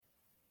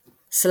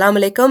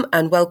Assalamu alaikum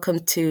and welcome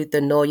to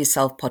the Know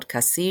Yourself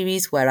podcast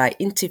series where I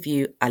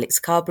interview Alex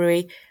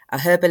Carberry, a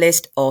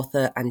herbalist,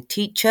 author and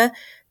teacher,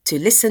 to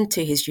listen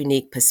to his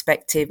unique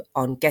perspective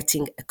on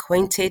getting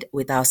acquainted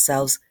with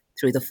ourselves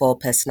through the 4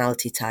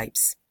 personality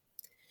types.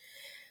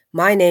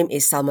 My name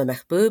is Salma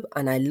Mehboob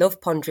and I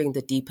love pondering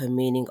the deeper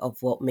meaning of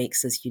what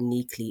makes us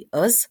uniquely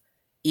us,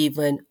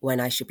 even when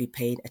I should be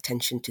paying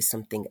attention to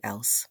something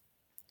else.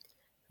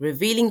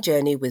 Revealing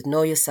Journey with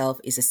Know Yourself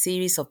is a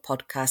series of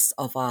podcasts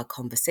of our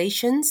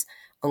conversations,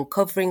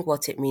 uncovering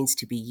what it means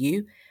to be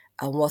you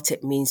and what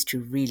it means to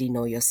really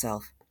know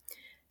yourself.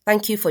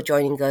 Thank you for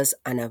joining us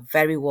and a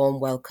very warm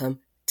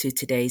welcome to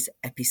today's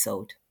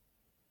episode.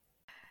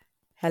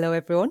 Hello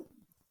everyone,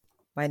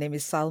 my name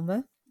is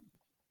Salma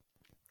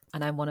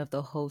and I'm one of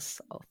the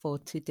hosts for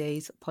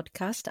today's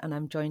podcast and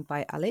I'm joined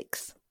by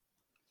Alex.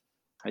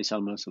 Hi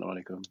Salma, assalamu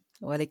alaikum.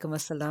 Wa alaikum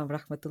assalam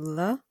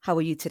rahmatullah. How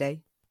are you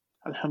today?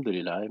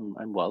 Alhamdulillah,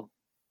 I'm well.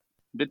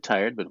 A bit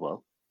tired, but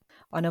well.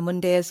 On a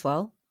Monday as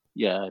well?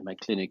 Yeah, my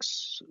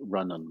clinics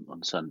run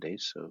on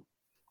Sundays, so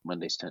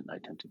Mondays I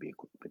tend to be a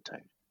bit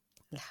tired.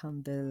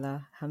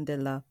 Alhamdulillah,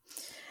 alhamdulillah.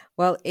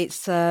 Well,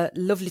 it's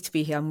lovely to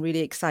be here. I'm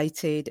really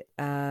excited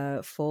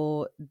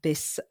for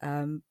this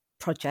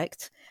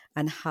project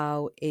and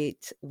how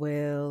it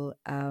will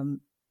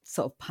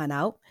sort of pan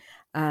out.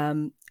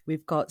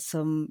 We've got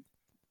some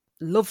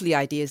lovely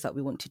ideas that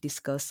we want to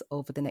discuss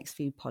over the next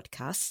few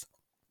podcasts.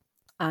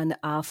 And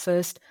our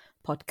first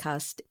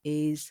podcast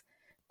is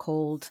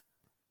called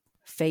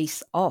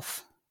Face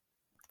Off.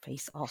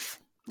 Face Off.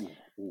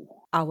 Ooh.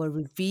 Our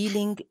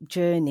revealing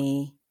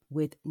journey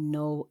with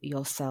Know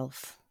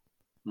Yourself.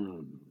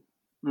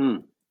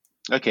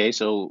 Okay,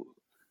 so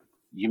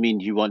you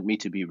mean you want me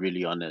to be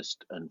really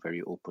honest and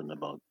very open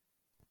about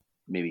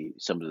maybe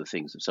some of the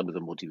things, some of the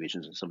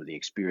motivations and some of the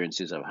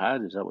experiences I've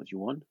had? Is that what you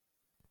want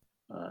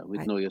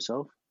with Know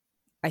Yourself?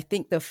 I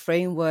think the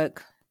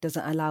framework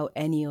doesn't allow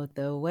any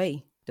other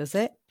way, does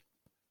it?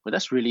 Well,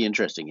 that's really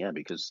interesting, yeah,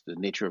 because the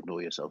nature of Know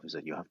Yourself is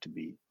that you have to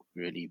be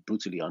really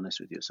brutally honest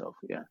with yourself,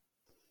 yeah.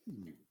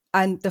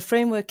 And the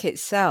framework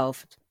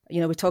itself,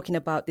 we're talking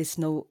about this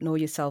know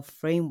yourself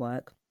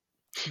framework.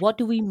 What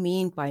do we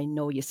mean by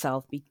know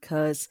yourself?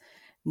 Because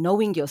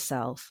knowing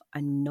yourself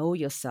and know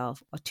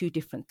yourself are 2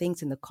 different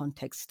things in the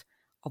context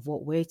of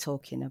what we're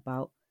talking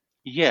about.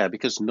 Yeah,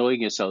 because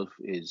knowing yourself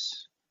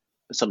is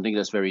something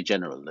that's very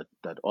general,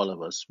 that all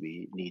of us,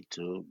 we need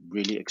to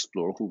really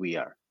explore who we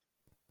are.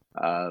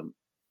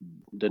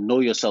 The Know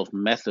Yourself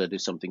method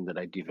is something that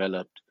I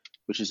developed,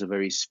 which is a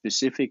very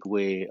specific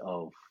way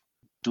of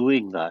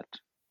doing that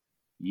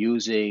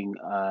using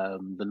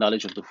the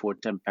knowledge of the 4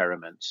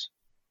 temperaments,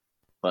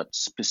 but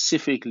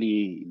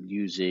specifically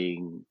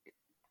using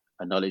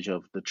a knowledge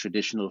of the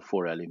traditional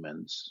 4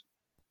 elements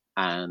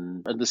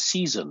and the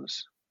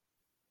seasons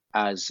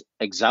as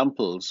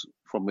examples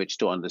from which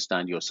to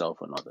understand yourself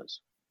and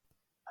others.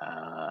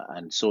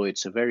 And so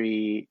it's a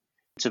very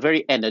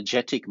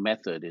energetic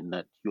method in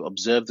that you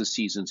observe the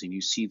seasons and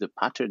you see the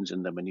patterns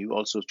in them, and you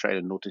also try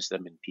to notice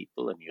them in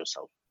people and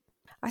yourself.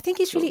 I think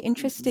it's really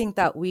interesting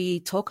that we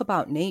talk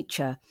about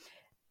nature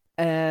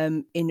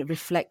in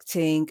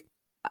reflecting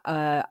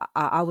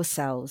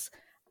ourselves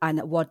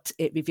and what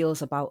it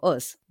reveals about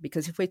us.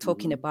 Because if we're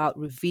talking about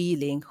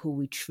revealing who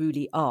we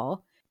truly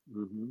are,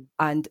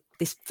 and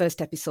this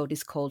first episode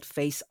is called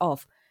Face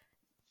Off,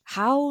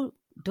 how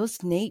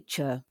does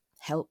nature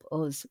help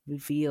us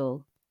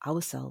reveal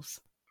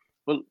ourselves?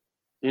 Well,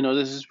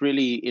 this is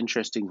really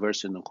interesting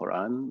verse in the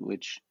Quran,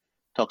 which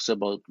talks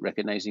about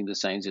recognizing the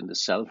signs in the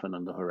self and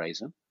on the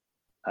horizon.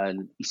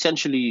 And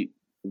essentially,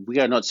 we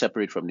are not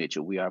separate from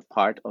nature. We are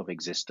part of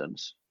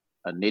existence,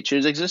 and nature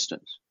is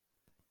existence.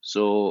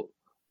 So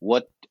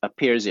what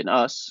appears in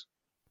us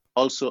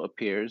also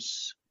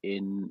appears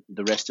in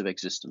the rest of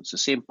existence. The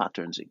same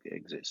patterns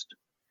exist.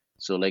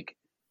 So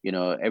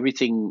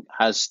everything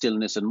has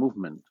stillness and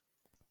movement.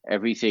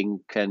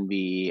 Everything can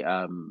be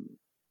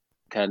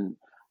can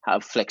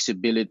have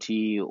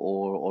flexibility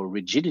or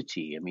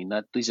rigidity. I mean,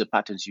 these are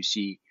patterns you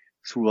see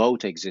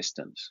throughout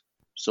existence.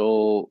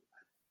 So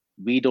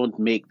we don't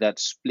make that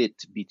split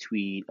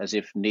between as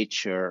if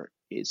nature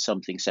is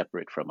something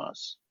separate from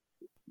us.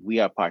 We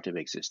are part of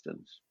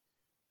existence,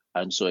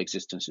 and so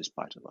existence is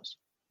part of us.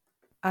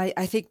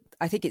 I think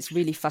it's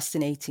really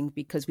fascinating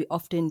because we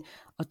often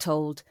are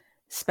told,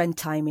 spend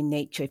time in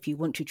nature. If you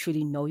want to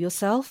truly know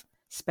yourself,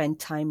 spend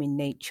time in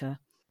nature.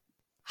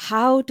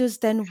 How does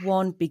then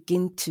one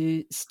begin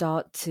to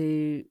start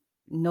to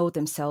know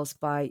themselves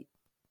by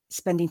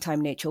spending time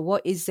in nature?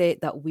 What is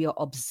it that we are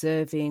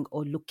observing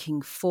or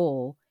looking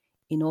for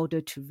in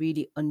order to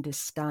really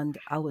understand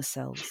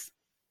ourselves?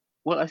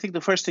 Well, I think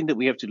the first thing that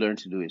we have to learn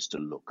to do is to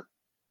look.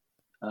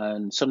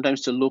 And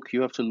sometimes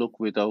you have to look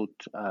without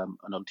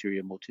an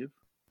ulterior motive.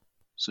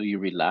 So you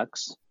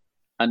relax,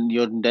 and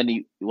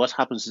what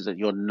happens is that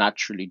you're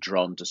naturally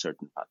drawn to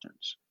certain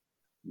patterns.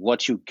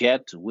 What you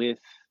get with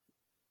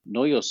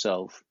Know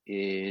Yourself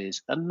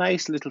is a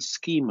nice little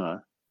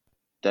schema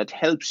that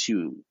helps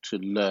you to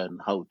learn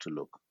how to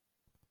look.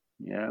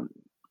 Yeah.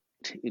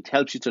 it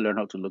helps you to learn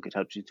how to look. It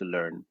helps you to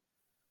learn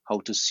how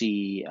to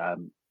see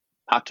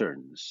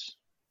patterns.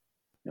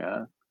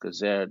 Yeah, because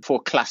there are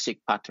four classic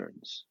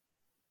patterns.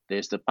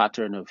 There's the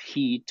pattern of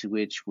heat,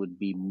 which would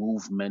be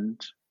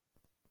movement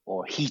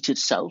or heat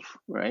itself,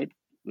 right?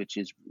 Which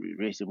is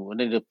reasonable.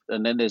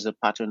 And then there's a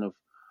pattern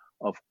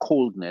of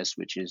coldness,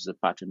 which is the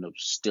pattern of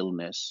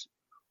stillness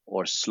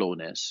or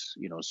slowness,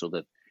 so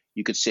that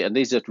you could say, and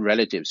these are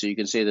relative. So you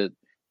can say that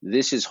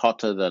this is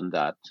hotter than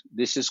that,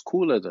 this is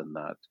cooler than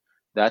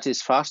that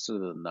is faster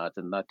than that,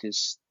 and that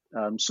is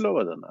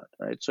slower than that,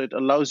 right? So it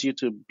allows you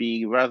to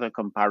be rather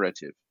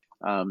comparative.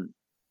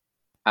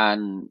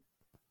 And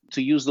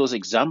to use those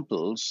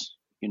examples,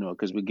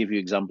 because we give you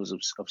examples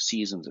of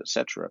seasons,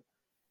 etc.,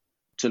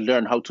 to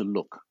learn how to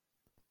look.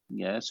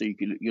 Yeah, so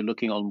you're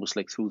looking almost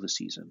like through the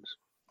seasons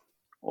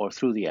or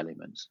through the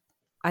elements.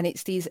 And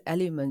it's these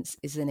elements,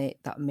 isn't it,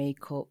 that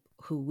make up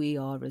who we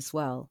are as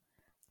well.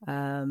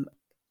 And,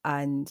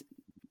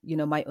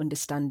 my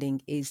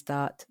understanding is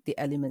that the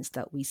elements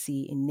that we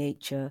see in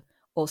nature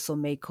also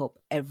make up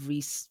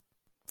every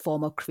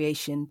form of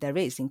creation there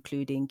is,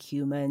 including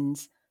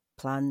humans,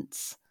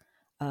 plants,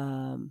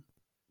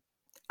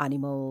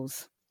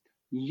 animals.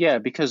 Yeah,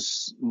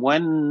 because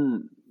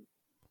when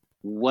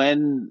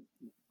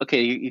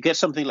okay, you get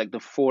something like the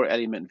four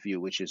element view,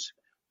 which is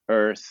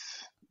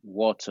earth,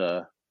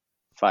 water,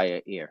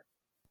 fire, air.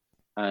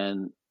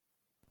 And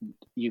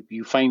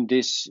you find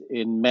this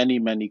in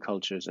many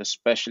cultures,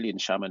 especially in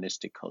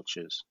shamanistic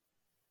cultures.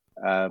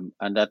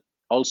 And that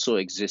also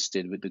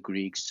existed with the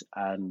Greeks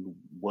and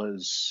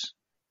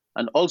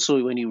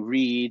also when you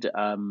read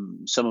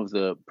some of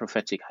the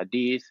prophetic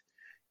hadith,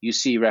 you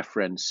see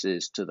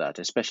references to that,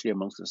 especially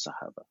amongst the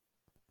Sahaba.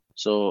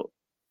 So,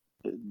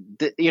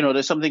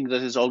 there's something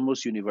that is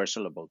almost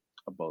universal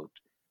about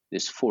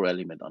this four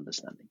element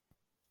understanding.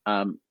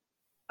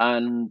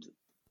 And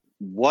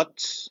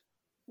what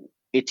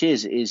it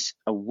is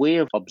a way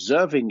of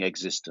observing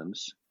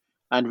existence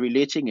and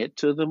relating it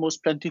to the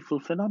most plentiful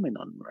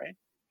phenomenon, right?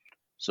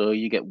 So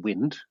you get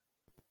wind,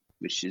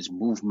 which is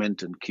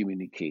movement and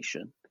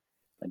communication.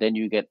 And then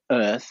you get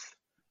earth,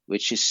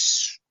 which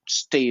is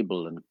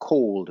stable and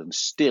cold and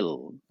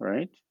still,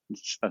 right?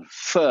 And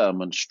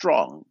firm and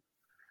strong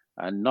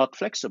and not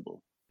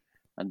flexible.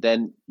 And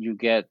then you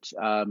get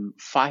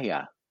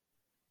fire,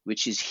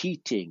 which is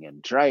heating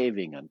and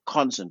driving and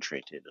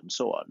concentrated and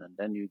so on. And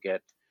then you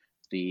get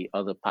the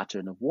other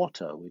pattern of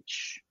water,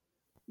 which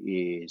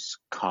is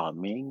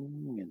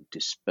calming and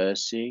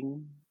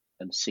dispersing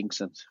and sinks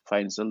and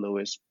finds the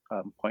lowest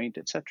point,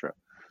 etc.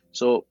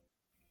 So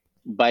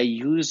by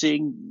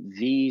using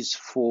these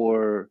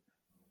four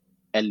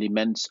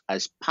elements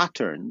as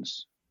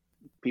patterns,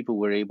 people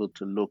were able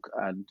to look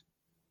and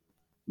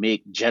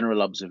make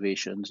general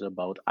observations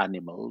about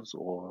animals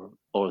or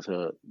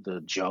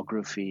the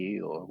geography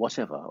or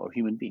whatever, or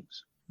human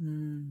beings.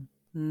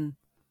 Mm-hmm.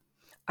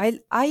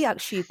 I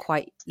actually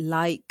quite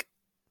like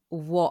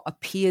what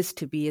appears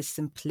to be a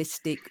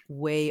simplistic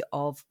way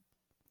of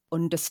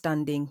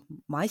understanding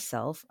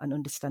myself and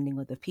understanding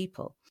other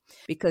people.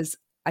 Because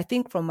I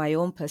think from my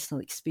own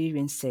personal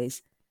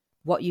experiences,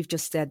 what you've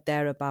just said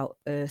there about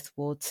earth,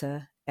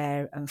 water,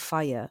 air, and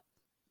fire,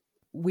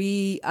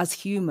 we as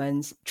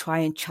humans try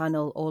and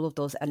channel all of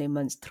those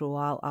elements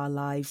throughout our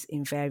lives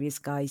in various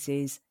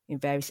guises, in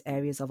various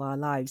areas of our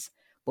lives,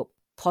 but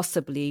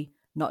possibly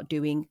not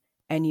doing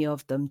any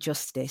of them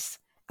justice,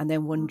 and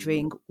then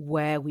wondering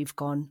where we've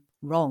gone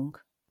wrong.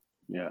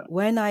 Yeah.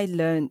 When I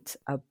learned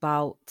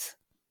about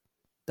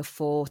the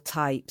four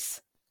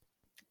types,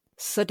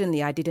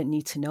 suddenly I didn't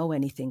need to know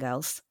anything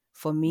else.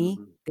 For me,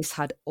 this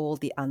had all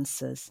the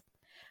answers.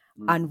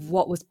 And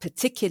what was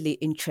particularly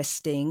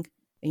interesting,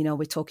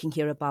 we're talking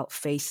here about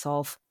face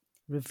off,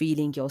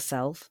 revealing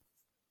yourself,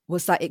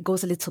 was that it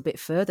goes a little bit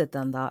further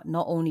than that.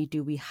 Not only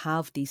do we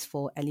have these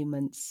four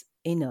elements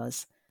in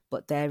us,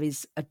 but there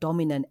is a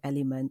dominant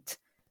element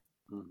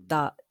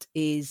that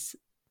is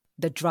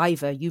the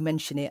driver. You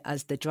mention it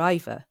as the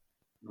driver,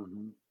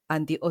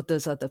 and the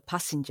others are the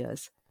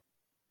passengers.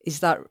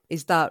 Is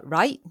that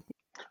right?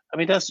 I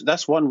mean,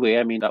 that's one way.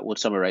 I mean, that would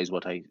summarize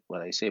what I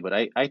say. But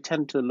I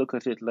tend to look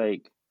at it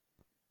like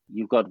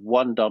you've got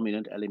one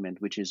dominant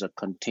element, which is a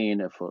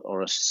container for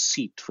or a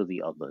seat for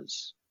the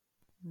others,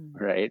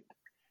 right?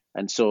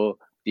 And so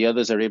the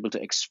others are able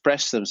to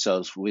express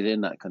themselves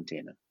within that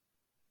container,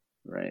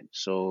 right?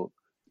 So,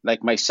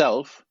 like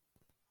myself,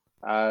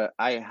 I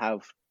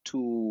have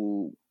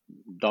two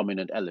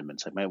dominant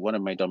elements. One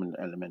of my dominant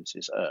elements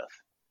is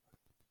earth,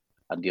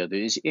 and the other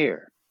is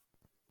air.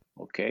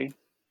 Okay,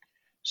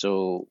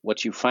 so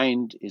what you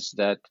find is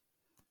that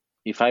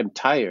if I'm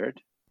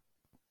tired,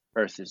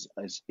 earth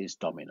is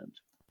dominant.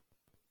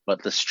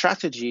 But the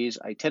strategies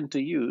I tend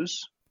to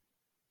use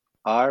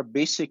are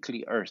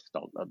basically earth.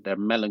 They're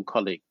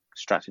melancholic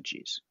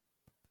strategies.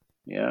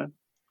 Yeah.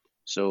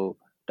 So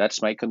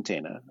that's my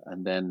container.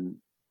 And then,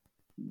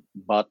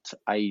 but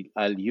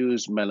I'll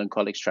use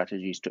melancholic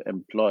strategies to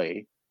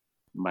employ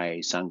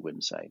my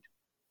sanguine side.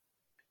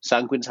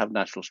 Sanguines have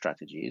natural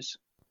strategies.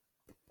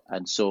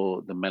 And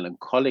so the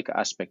melancholic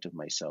aspect of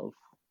myself,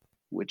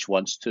 which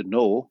wants to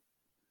know,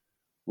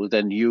 will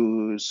then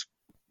use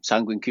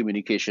sanguine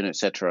communication,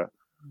 etc.,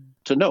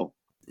 to know.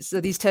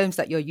 So these terms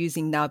that you're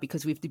using now,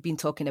 because we've been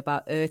talking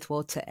about earth,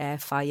 water, air,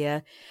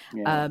 fire,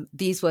 Yeah.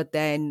 these were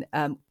then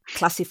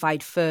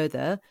classified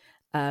further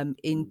Mm-hmm.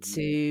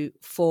 into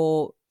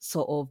four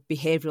sort of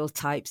behavioral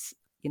types,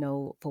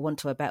 for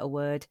want of a better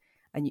word.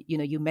 And,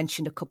 you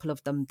mentioned a couple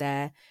of them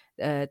there.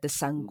 The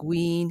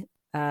sanguine,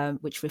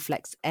 which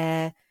reflects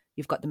air.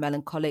 You've got the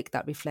melancholic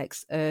that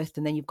reflects earth.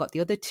 And then you've got the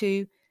other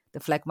two, the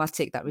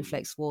phlegmatic that Mm-hmm.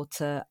 reflects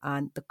water,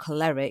 and the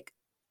choleric,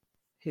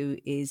 who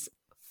is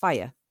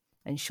fire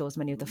and shows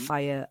many of the Mm-hmm.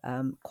 fire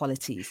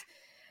qualities.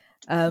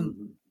 Um,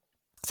 Mm-hmm.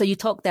 so you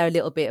talked there a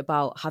little bit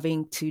about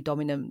having two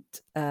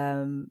dominant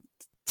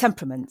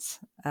temperaments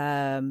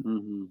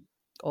Mm-hmm.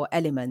 or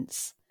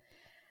elements.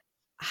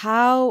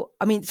 I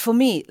mean, for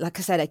me, like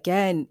I said,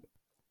 again,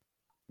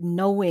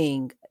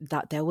 knowing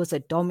that there was a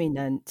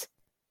dominant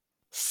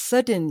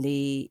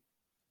suddenly,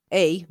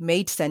 A,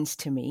 made sense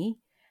to me,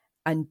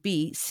 and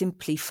B,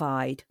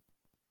 simplified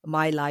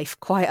my life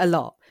quite a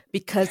lot,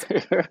 because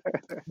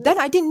then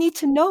I didn't need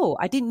to know.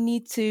 I didn't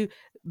need to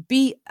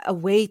be a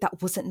way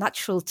that wasn't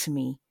natural to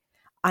me.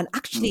 And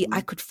actually,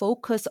 I Mm-hmm. could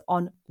focus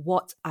on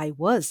what I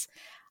was.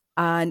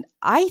 And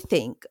I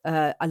think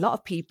a lot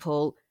of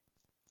people,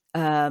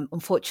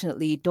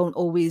 unfortunately, don't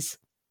always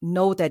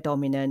know they're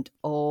dominant,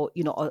 or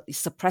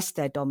suppress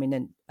their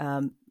dominant,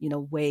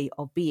 way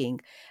of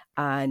being.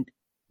 And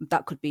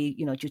that could be,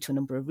 due to a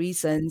number of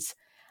reasons.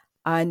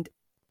 And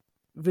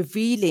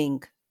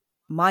revealing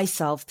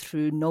myself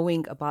through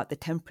knowing about the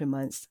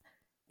temperaments,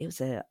 it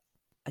was a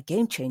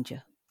game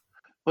changer.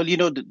 Well,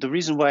 the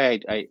reason why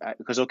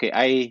because okay,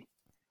 I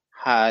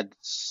had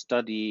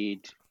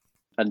studied,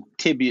 and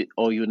Tib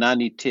or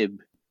Unani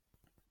Tib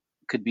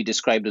could be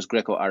described as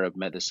Greco-Arab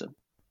medicine.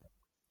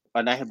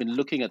 And I have been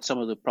looking at some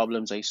of the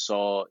problems I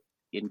saw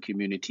in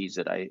communities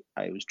that I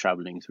was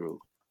traveling through.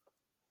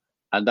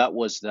 And that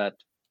was that,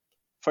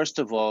 first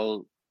of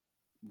all,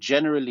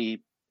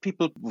 generally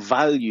people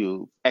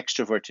value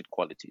extroverted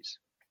qualities.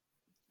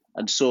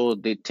 And so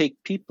they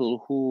take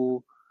people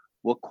who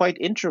were quite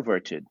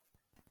introverted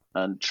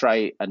and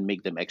try and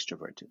make them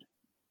extroverted.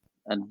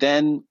 And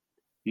then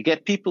you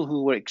get people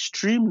who were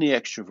extremely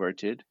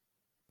extroverted,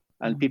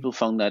 and Mm. people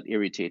found that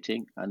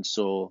irritating. And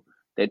so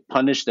they'd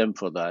punish them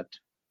for that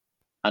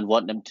and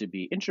want them to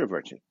be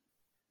introverted.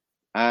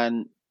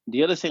 And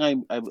the other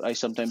thing I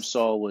sometimes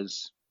saw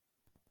was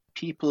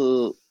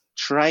people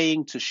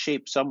trying to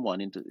shape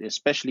someone into,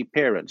 especially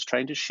parents,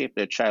 trying to shape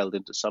their child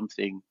into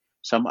something,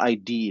 some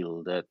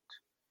ideal that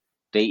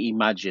they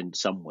imagined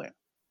somewhere.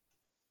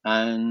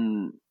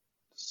 And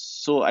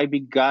so I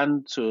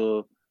began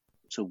to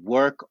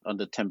work on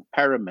the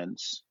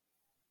temperaments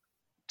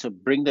to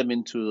bring them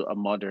into a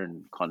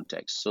modern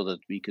context so that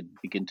we could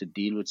begin to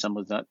deal with some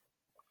of that.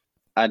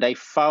 And I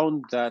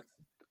found that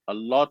a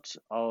lot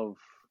of,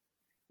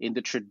 in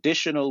the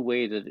traditional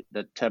way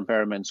that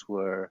temperaments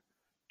were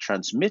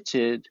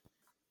transmitted,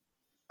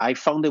 I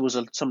found there was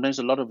sometimes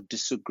a lot of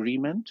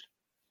disagreement,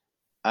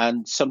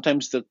 and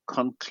sometimes the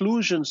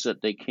conclusions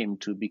that they came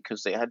to,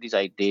 because they had these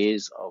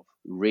ideas of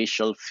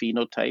racial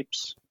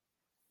phenotypes,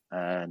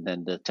 and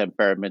then the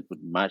temperament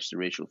would match the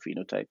racial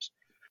phenotypes.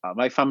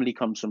 My family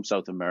comes from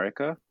South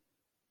America.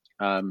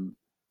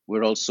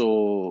 We're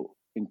also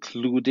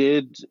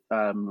included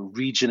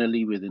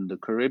regionally within the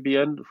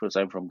Caribbean, because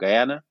I'm from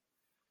Guyana,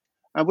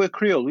 and we're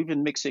Creole. We've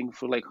been mixing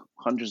for like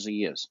hundreds of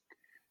years.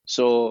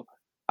 So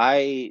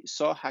I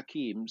saw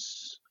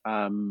Hakims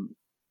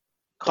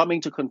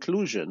coming to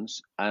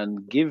conclusions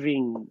and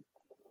giving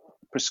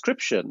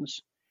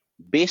prescriptions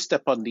based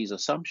upon these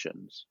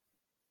assumptions.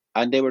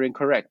 And they were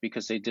incorrect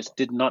because they just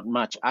did not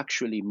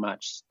actually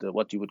match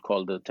what you would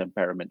call the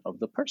temperament of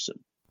the person.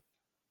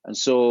 And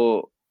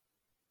so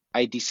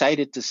I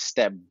decided to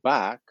step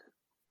back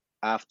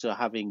after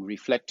having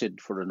reflected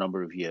for a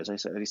number of years. I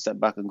step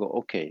back and go,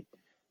 okay,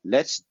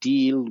 let's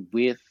deal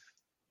with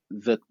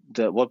the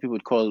what we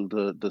would call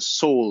the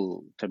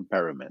soul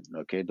temperament,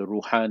 okay, the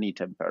ruhani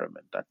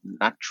temperament, that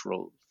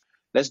natural.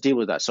 Let's deal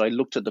with that. So I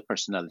looked at the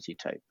personality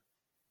type,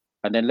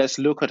 and then let's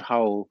look at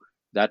how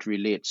that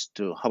relates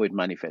to how it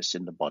manifests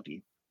in the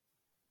body.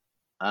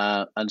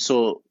 And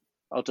so,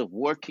 out of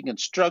working and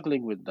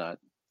struggling with that,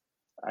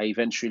 I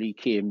eventually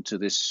came to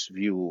this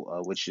view,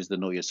 which is the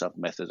Know Yourself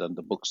method, and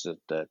the books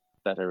that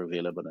are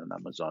available on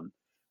Amazon,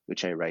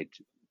 which I write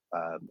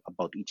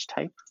about each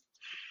type.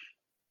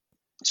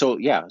 So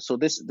yeah, so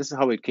this is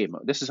how it came.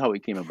 This is how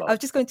it came I was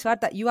about. just going to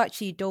add that you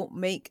actually don't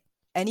make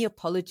any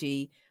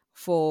apology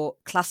for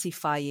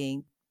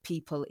classifying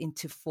people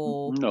into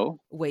four No.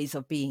 ways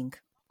of being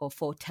or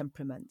four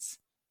temperaments.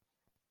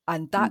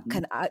 And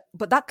Hmm.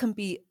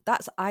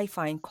 that's, I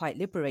find, quite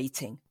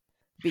liberating,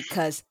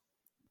 because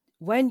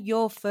when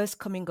you're first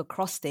coming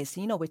across this,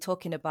 we're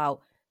talking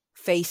about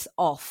face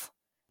off.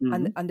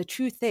 And, Hmm. and the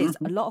truth is,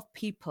 a Hmm. lot of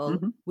people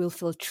Hmm. will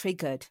feel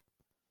triggered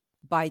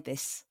by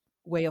this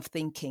way of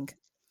thinking,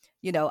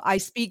 I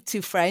speak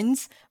to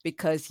friends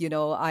because,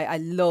 I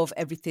love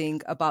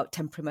everything about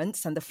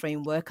temperaments and the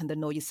framework and the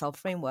Know Yourself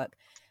framework.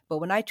 But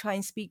when I try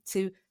and speak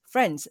to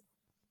friends,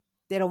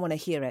 they don't want to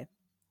hear it.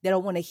 They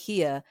don't want to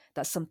hear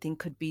that something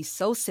could be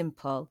so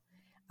simple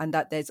and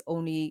that there's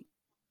only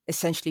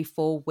essentially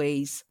four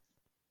ways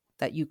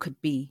that you could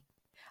be.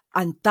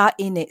 And that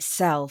in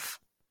itself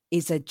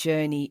is a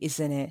journey,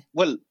 isn't it?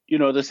 Well,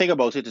 the thing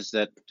about it is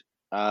that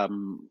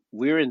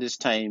we're in this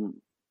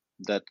time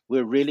that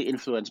we're really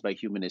influenced by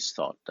humanist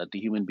thought, that the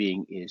human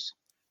being is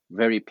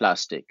very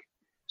plastic.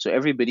 So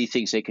everybody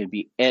thinks they can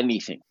be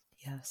anything.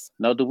 Yes.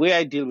 Now, the way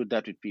I deal with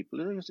that with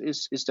people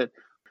is that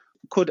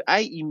could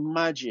I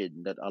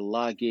imagine that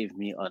Allah gave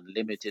me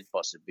unlimited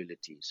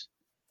possibilities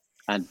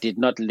and did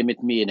not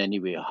limit me in any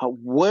way?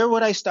 Where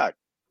would I start?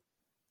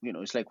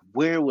 It's like,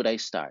 where would I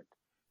start?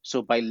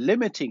 So by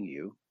limiting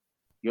you,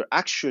 you're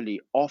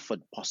actually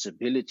offered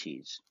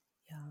possibilities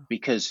Yeah.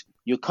 because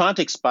you can't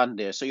expand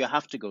there, so you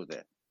have to go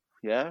there.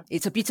 Yeah.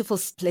 It's a beautiful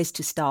place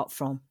to start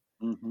from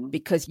Mm-hmm.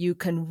 because you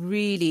can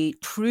really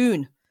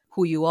prune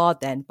who you are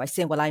then by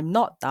saying, well, I'm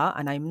not that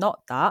and I'm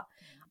not that.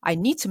 I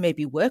need to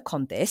maybe work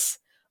on this,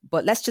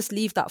 but let's just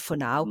leave that for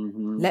now.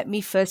 Mm-hmm. Let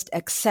me first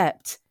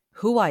accept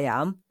who I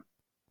am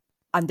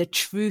and the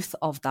truth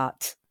of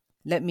that.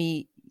 Let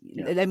me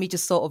Yeah.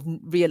 just sort of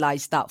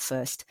realize that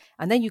first,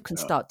 and then you can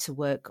Yeah. start to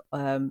work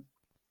on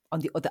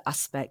the other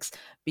aspects.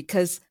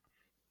 Because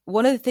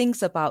one of the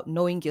things about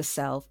knowing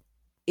yourself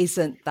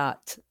isn't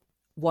that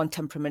one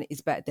temperament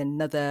is better than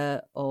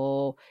another,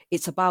 or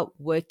it's about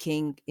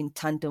working in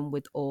tandem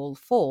with all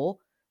four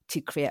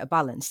to create a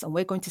balance. And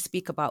we're going to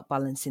speak about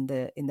balance in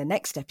the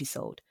next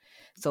episode,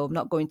 so I'm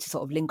not going to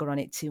sort of linger on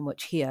it too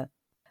much here.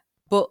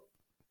 But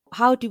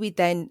how do we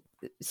then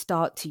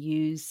start to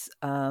use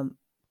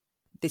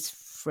this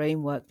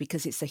framework?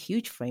 Because it's a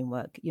huge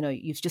framework.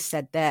 You've just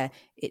said there,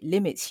 it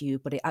limits you,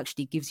 but it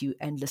actually gives you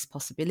endless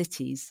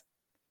possibilities.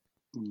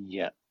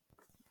 Yeah.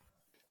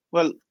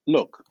 Well,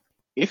 look,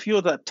 if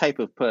you're that type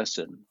of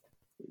person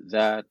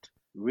that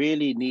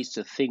really needs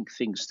to think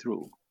things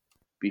through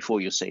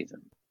before you say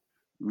them,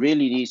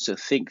 really needs to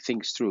think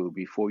things through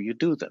before you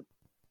do them,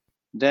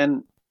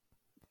 then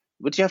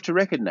what you have to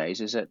recognize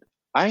is that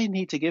I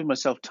need to give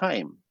myself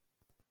time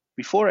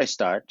before I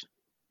start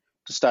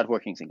to start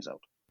working things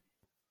out.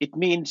 It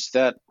means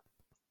that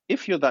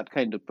if you're that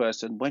kind of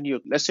person,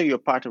 let's say you're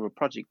part of a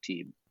project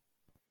team,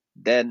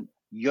 then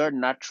your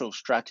natural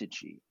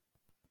strategy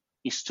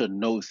is to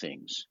know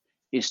things,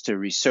 is to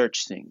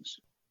research things.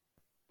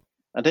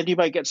 And then you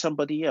might get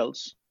somebody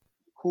else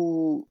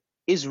who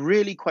is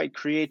really quite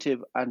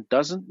creative and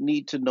doesn't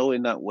need to know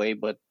in that way,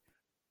 but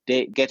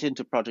they get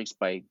into projects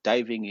by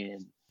diving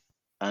in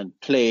and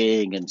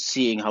playing and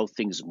seeing how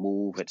things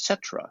move,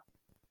 etc.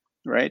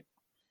 Right?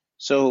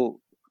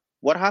 So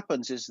what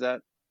happens is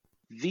that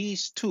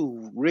these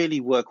two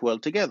really work well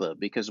together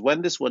because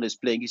when this one is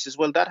playing, he says,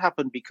 well, that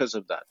happened because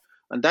of that.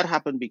 And that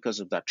happened because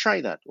of that. Try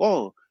that.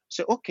 Oh,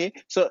 so, okay.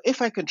 So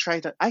if I can try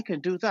that, I can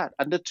do that.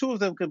 And the two of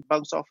them can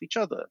bounce off each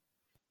other.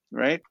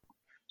 Right.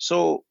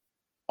 So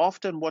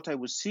often what I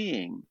was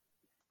seeing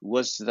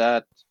was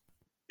that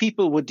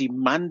people were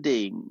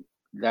demanding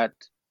that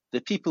the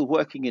people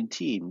working in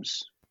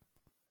teams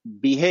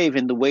behave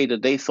in the way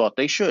that they thought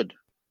they should.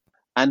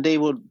 And they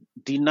were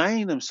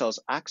denying themselves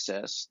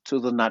access to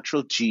the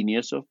natural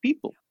genius of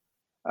people.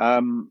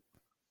 Um,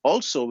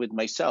 Also, with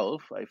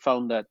myself, I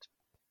found that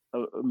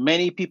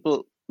many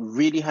people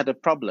really had a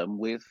problem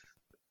with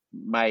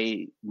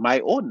my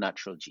own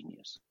natural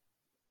genius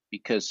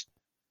because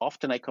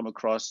often I come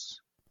across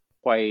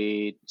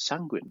quite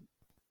sanguine,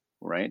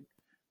 right?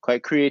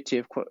 Quite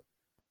creative,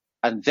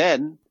 and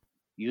then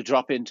you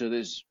drop into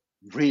this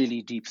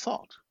really deep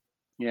thought,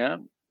 yeah.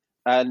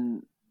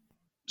 And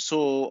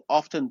so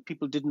often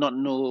people did not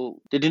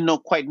know, they did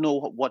not quite know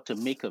what to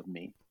make of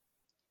me.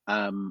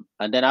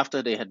 And then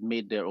after they had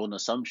made their own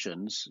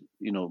assumptions,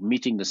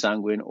 meeting the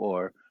sanguine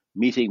or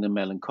meeting the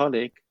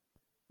melancholic,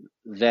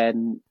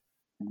 then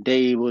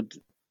they would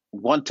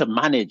want to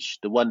manage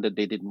the one that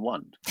they didn't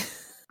want.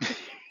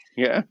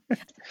 Yeah.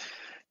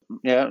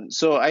 Yeah.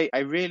 So I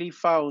really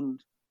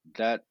found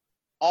that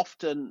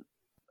often,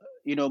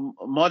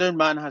 modern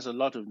man has a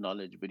lot of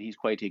knowledge, but he's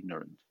quite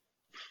ignorant.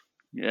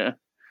 Yeah.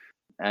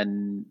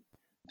 And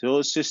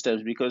those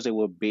systems, because they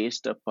were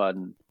based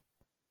upon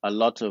a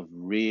lot of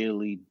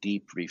really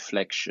deep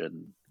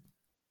reflection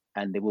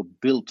and they were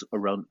built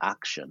around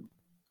action.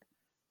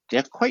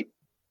 They're quite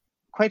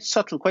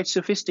subtle, quite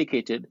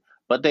sophisticated,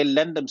 but they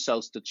lend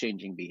themselves to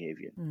changing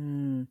behavior.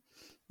 Mm.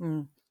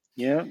 Mm.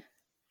 Yeah,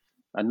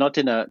 and not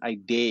in an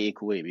idaic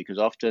way, because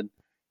often,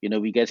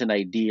 we get an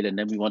ideal and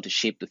then we want to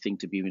shape the thing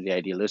to be the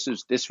ideal.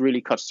 This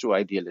really cuts through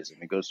idealism.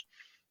 It goes,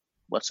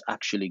 what's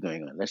actually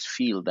going on? Let's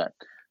feel that.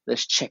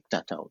 Let's check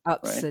that out. Right.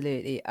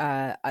 Absolutely.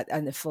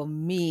 And for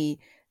me,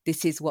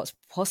 this is what's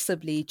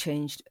possibly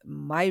changed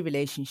my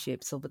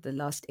relationships over the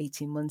last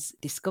 18 months.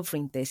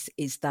 Discovering this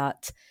is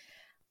that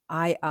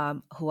I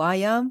am who I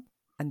am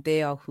and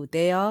they are who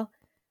they are.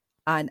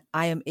 And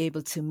I am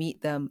able to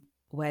meet them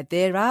where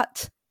they're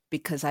at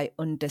because I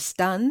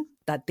understand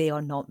that they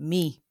are not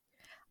me.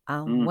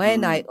 And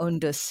when I Mm-hmm.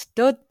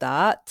 understood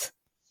that,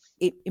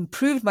 it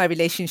improved my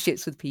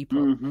relationships with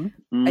people. Mm-hmm.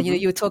 And Mm-hmm.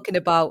 you were talking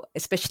about,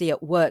 especially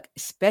at work,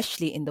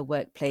 especially in the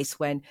workplace,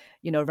 when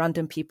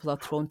random people are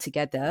thrown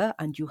together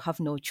and you have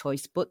no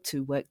choice but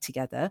to work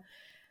together.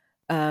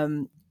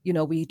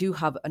 We do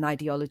have an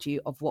ideology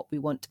of what we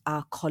want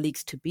our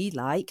colleagues to be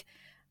like,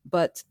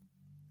 but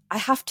I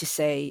have to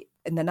say,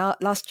 in the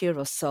last year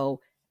or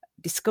so,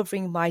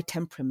 discovering my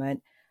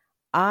temperament,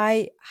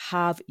 I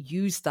have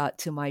used that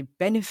to my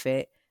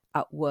benefit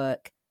at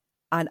work.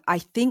 And I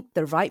think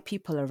the right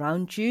people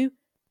around you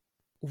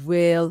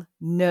will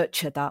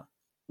nurture that,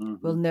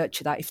 Mm-hmm.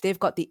 If they've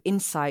got the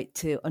insight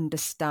to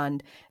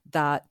understand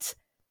that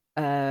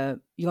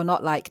you're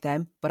not like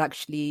them, but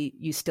actually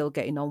you're still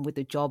getting on with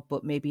the job,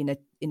 but maybe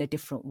in a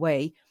different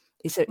way.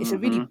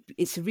 Mm-hmm.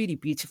 It's a really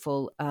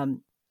beautiful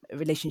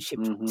relationship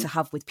Mm-hmm. to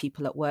have with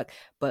people at work.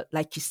 But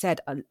like you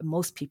said,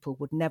 most people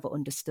would never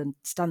understand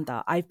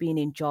that. I've been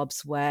in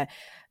jobs where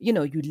you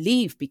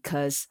leave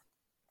because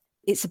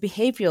it's a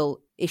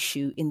behavioral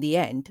issue in the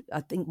end.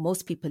 I think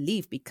most people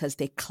leave because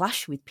they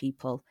clash with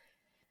people,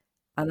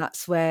 and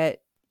that's where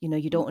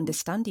you don't Mm-hmm.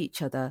 understand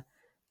each other.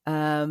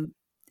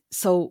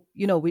 So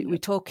we're Yeah.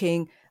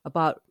 talking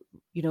about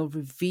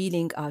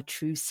revealing our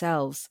true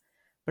selves,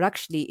 but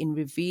actually in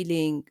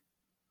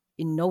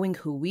knowing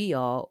who we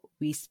are,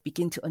 we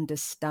begin to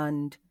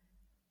understand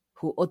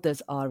who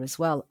others are as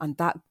well, and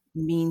that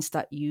means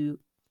that you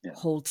Yeah.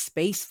 hold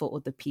space for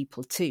other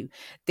people too.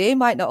 They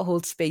might not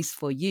hold space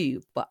for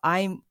you, but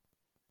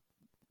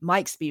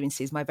my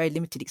very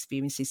limited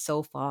experiences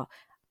so far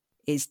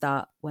is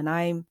that when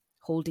I'm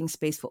holding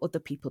space for other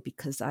people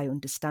because I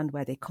understand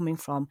where they're coming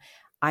from,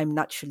 I'm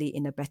naturally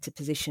in a better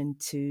position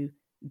to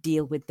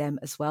deal with them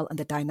as well. And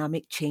the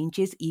dynamic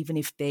changes, even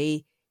if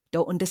they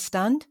don't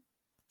understand,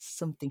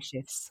 something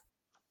shifts.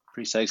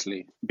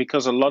 Precisely.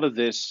 Because a lot of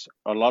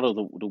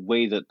the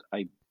way that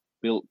I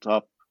built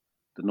up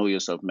the Know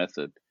Yourself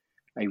method,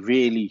 I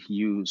really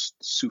used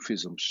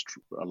Sufism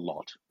a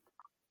lot.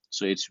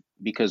 So it's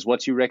because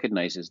what you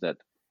recognize is that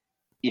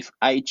if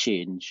I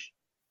change,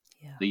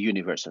 Yeah. the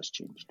universe has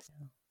changed,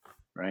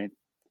 right?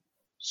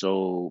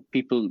 So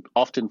people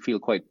often feel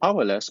quite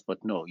powerless,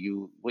 but no,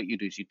 what you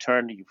do is you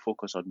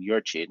focus on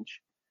your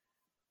change,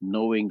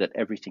 knowing that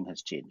everything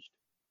has changed.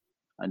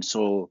 And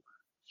so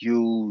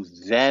you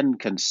then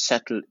can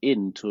settle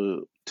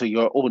into to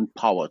your own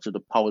power, to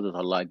the power that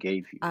Allah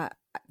gave you. Uh,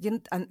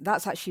 and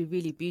that's actually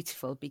really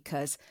beautiful,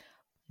 because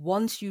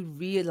once you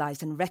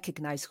realize and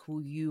recognize who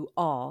you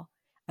are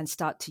and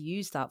start to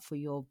use that for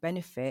your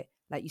benefit,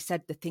 like you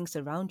said, the things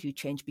around you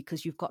change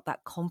because you've got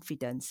that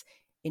confidence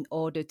in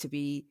order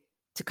to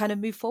kind of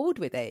move forward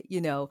with it.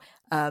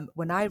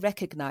 When I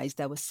recognized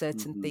there were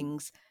certain Hmm.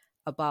 things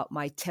about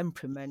my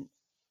temperament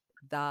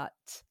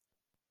that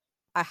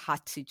I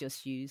had to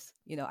just use,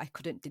 I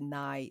couldn't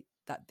deny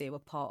that they were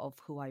part of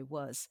who I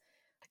was.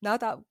 Now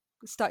that I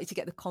started to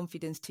get the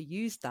confidence to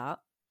use that,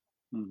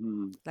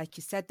 Hmm. like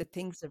you said, the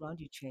things around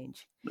you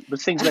change.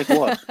 But things like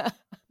what?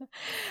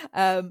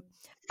 um,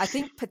 I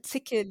think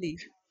particularly.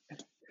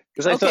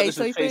 Because I thought Okay, this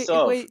so was if we face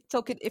if off. we're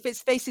talking, if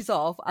it's faces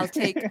off, I'll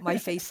take my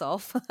face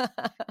off,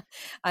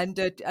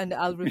 and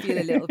I'll reveal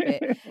a little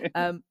bit.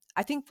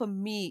 I think for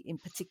me in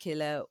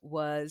particular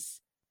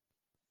was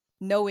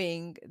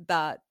knowing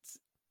that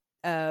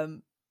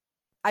um,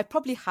 I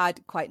probably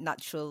had quite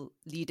natural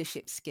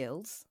leadership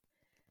skills,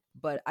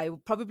 but I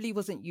probably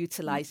wasn't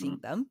Hmm. utilizing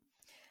them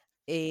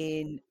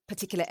in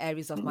particular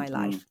areas of my Hmm.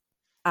 life.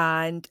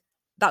 And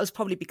that was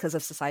probably because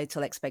of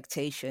societal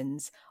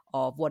expectations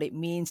of what it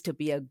means to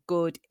be a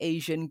good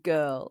Asian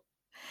girl,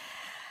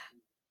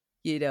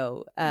 you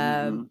know.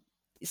 Hmm.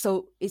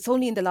 So it's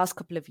only in the last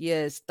couple of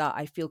years that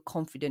I feel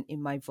confident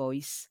in my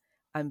voice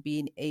and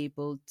being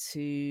able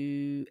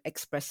to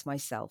express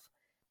myself.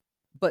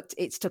 But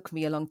it's took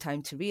me a long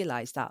time to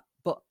realize that.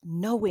 But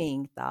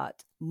knowing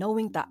that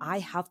I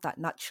have that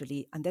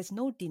naturally, and there's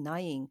no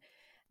denying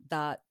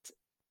that,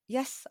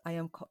 yes, I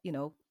am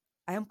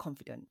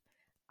confident,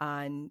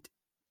 and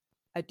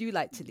I do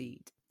like to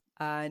lead,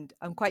 and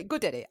I'm quite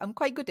good at it.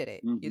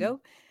 Hmm.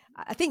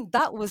 I think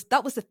that was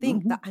the thing,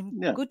 Hmm. that I'm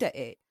Yeah. good at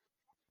it,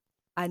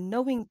 and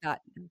knowing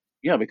that.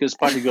 Yeah, because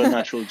part of your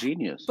natural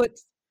genius. But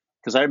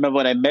Because I remember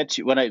when I met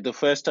you, the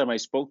first time I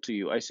spoke to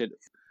you, I said,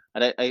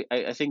 and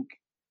I think,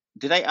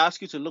 did I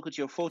ask you to look at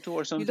your photo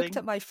or you looked something?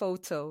 at my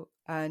photo,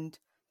 and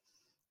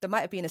there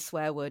might have been a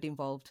swear word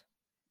involved.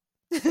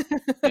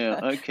 Yeah,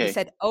 you okay.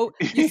 said, "Oh,"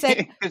 you said,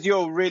 Because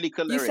you're really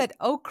choleric.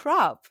 "Oh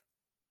crap,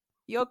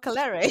 you're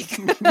choleric."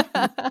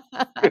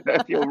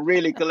 You're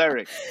really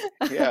choleric.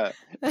 Yeah.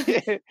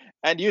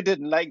 And you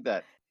didn't like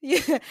that.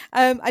 Yeah,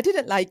 I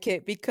didn't like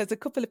it because a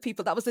couple of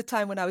people, that was the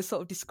time when I was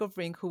sort of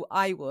discovering who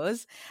I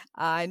was.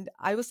 And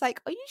I was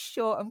like, "Are you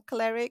sure I'm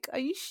choleric? Are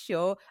you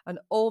sure?" And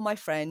all my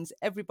friends,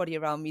 everybody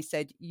around me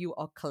said, "You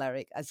are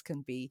choleric as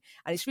can be."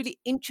 And it's really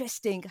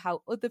interesting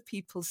how other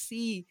people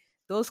see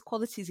those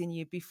qualities in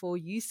you before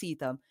you see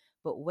them.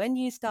 But when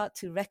you start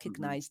to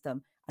recognize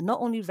them, and not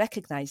only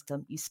recognize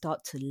them, you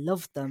start to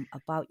love them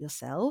about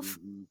yourself.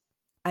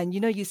 And,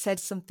 you said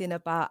something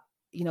about,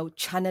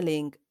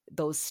 channeling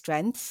those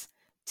strengths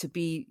to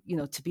be,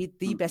 to be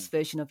the best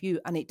version of you.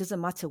 And it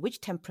doesn't matter which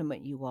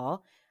temperament you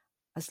are,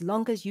 as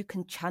long as you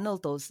can channel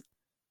those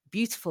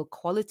beautiful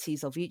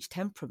qualities of each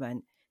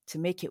temperament to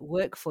make it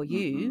work for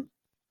you.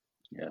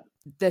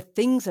 The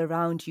things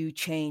around you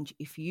change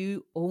if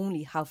you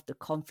only have the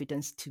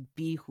confidence to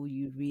be who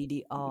you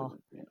really are.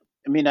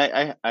 I mean,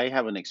 I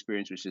have an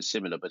experience which is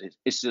similar, but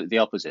it's the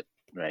opposite,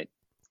 right?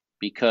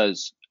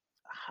 Because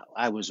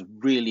I was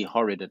really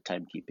horrid at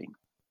timekeeping.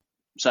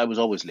 So I was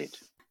always late.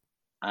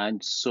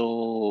 And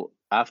so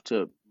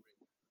after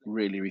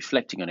really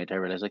reflecting on it, I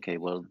realized, okay,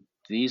 well,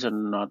 these are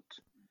not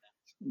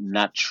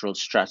natural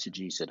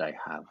strategies that I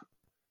have.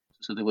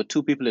 So there were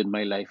two people in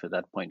my life at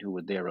that point who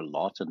were there a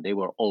lot, and they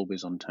were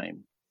always on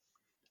time.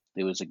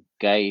 There was a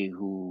guy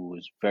who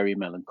was very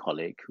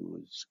melancholic,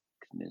 his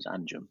name is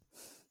Anjum,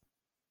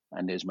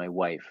 and there's my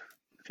wife,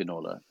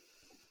 Finola,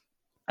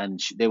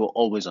 and they were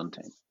always on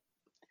time.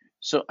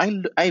 So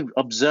I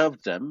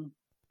observed them,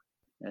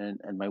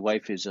 and my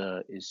wife is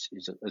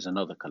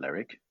another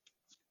choleric,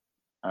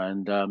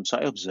 and so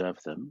I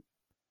observed them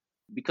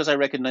because I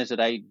recognized that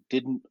I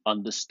didn't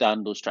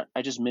understand those.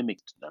 I just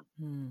mimicked them,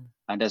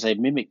 and as I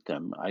mimicked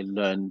them, I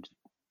learned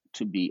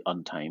to be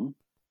on time,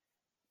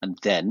 and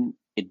then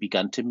it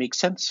began to make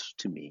sense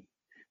to me.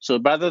 So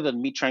rather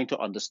than me trying to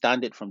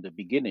understand it from the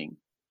beginning,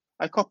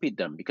 I copied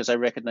them because I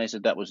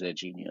recognized that was their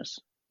genius.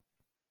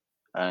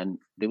 And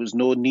there was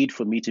no need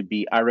for me to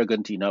be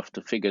arrogant enough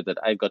to figure that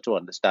I've got to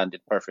understand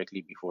it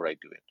perfectly before I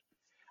do it.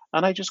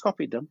 And I just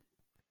copied them.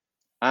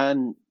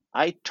 And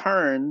I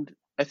turned,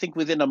 I think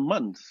within a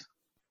month.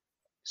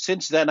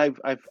 Since then, I've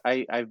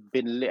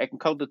been late. I can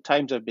count the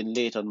times I've been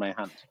late on my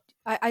hand.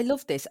 I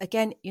love this.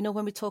 Again,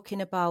 when we're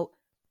talking about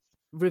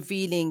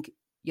revealing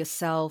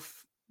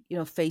yourself,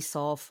 face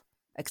off,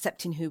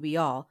 accepting who we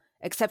are,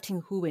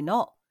 accepting who we're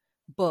not.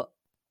 But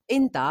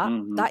in that,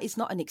 that is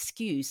not an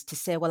excuse to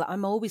say, well,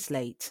 I'm always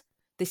late.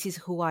 This is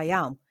who I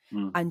am.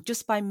 And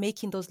just by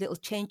making those little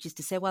changes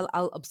to say, well,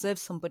 I'll observe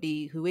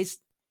somebody who is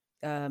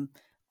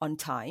on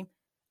time.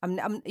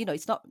 I'm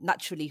it's not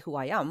naturally who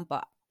I am,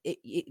 but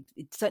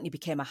it certainly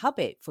became a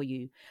habit for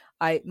you.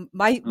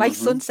 My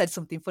son said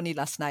something funny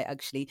last night,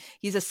 actually.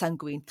 He's a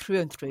sanguine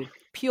through and through,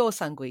 pure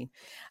sanguine.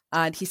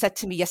 And he said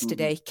to me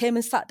yesterday, he came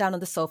and sat down on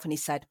the sofa and he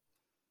said,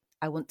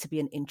 I want to be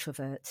an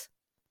introvert.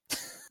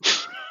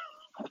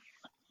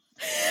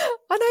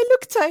 And I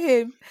looked at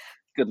him.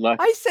 Good luck.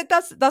 I said,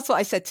 that's what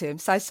I said to him.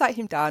 So I sat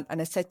him down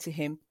and I said to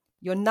him,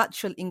 your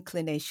natural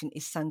inclination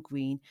is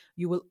sanguine.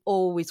 You will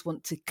always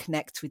want to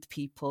connect with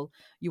people.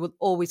 You will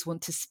always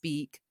want to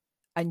speak.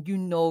 And you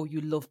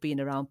love being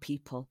around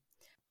people.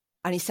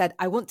 And he said,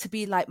 I want to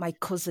be like my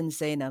cousin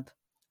Zainab.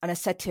 And I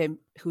said to him,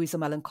 who is a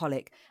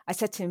melancholic, I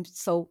said to him,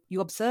 so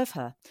you observe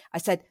her. I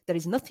said, there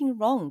is nothing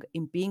wrong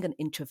in being an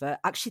introvert.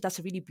 Actually, that's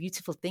a really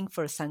beautiful thing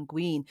for a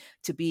sanguine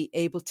to be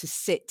able to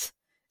sit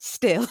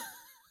still.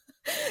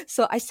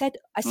 So I said,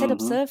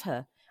 observe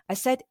her. I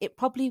said, it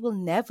probably will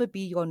never be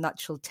your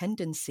natural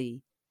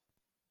tendency,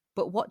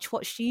 but watch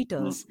what she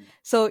does.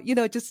 So,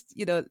 just,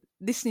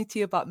 listening to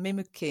you about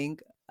mimicking,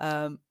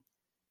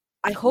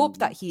 I hope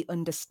that he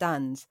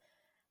understands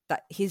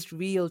that his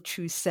real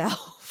true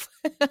self,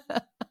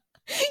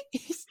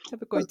 he's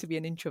never going to be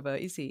an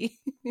introvert, is he?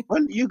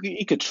 Well, you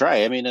could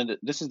try. I mean, and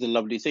this is the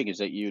lovely thing is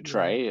that you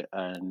try,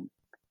 and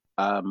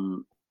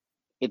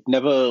it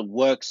never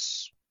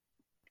works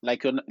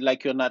like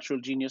your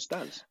natural genius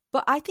does.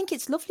 But I think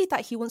it's lovely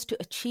that he wants to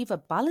achieve a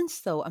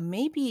balance, though, and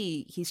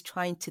maybe he's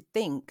trying to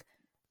think,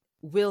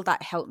 will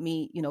that help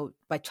me,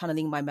 by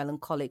channeling my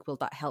melancholic, will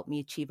that help me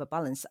achieve a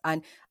balance?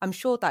 And I'm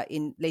sure that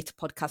in later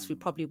podcasts, we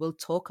probably will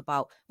talk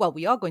about, well,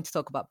 we are going to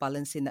talk about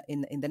balance in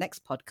the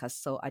next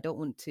podcast. So I don't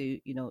want to,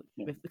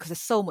 because there's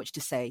so much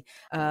to say.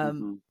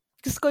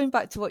 Just going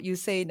back to what you were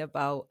saying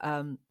about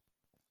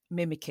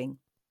mimicking,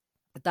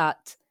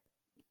 that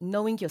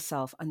knowing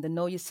yourself and the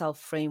know yourself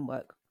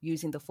framework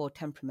using the 4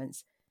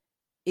 temperaments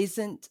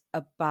isn't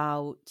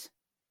about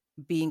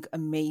being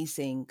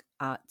amazing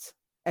at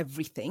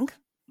everything.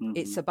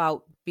 It's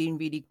about being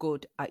really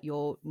good at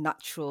the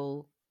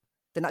natural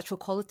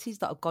qualities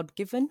that are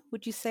God-given,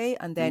 would you say?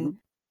 And then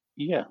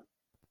yeah,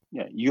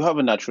 you have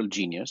a natural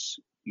genius.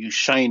 You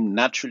shine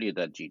naturally at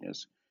that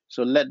genius.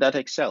 So let that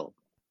excel,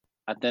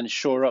 and then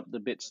shore up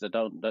the bits that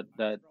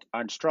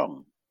aren't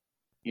strong.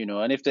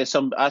 And if there's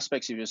some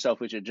aspects of yourself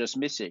which are just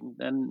missing,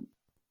 then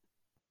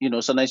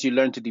sometimes you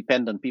learn to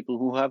depend on people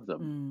who have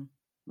them,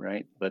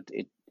 right? But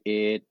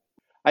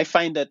I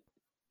find that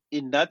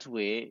in that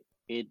way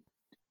it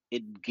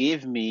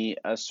gave me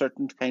a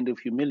certain kind of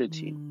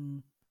humility,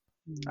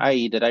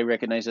 i.e., that I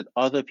recognize that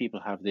other people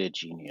have their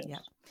genius.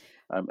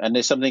 And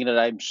there's something that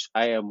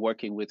I am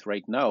working with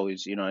right now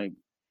is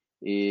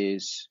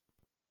is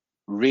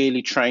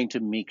really trying to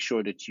make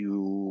sure that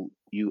you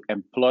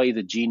employ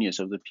the genius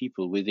of the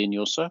people within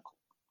your circle.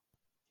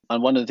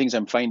 And one of the things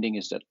I'm finding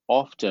is that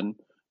often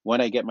when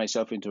I get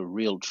myself into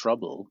real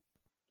trouble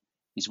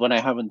is when I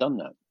haven't done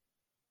that.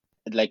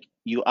 Like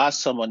you ask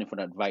someone for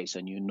advice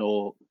and you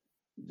know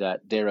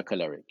that they're a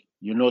choleric.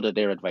 You know that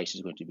their advice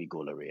is going to be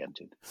goal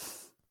oriented.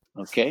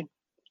 Okay?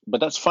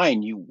 But that's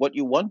fine. What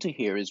you want to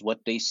hear is what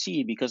they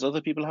see because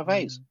other people have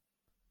eyes.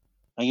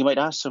 And you might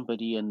ask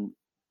somebody and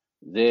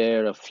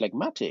they're a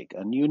phlegmatic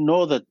and you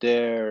know that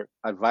their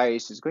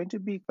advice is going to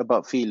be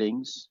about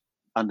feelings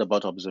and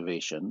about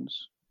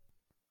observations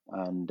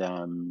and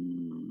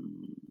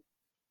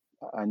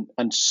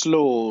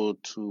slow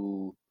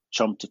to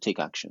jump to take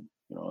action.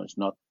 It's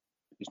not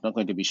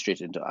going to be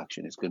straight into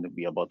action. It's going to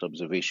be about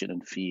observation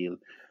and feel,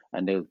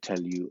 and they'll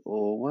tell you,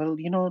 oh well,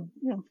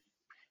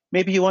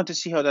 maybe you want to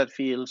see how that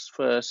feels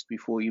first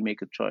before you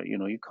make a choice.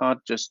 You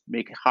can't just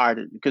make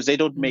hard, because they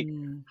don't make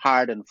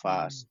hard and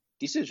fast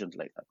decisions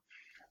like that.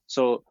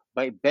 So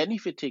by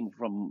benefiting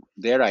from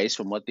their eyes,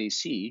 from what they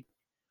see,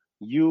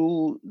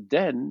 you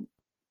then,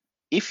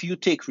 if you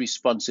take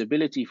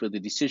responsibility for the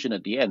decision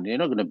at the end, you're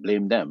not going to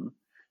blame them,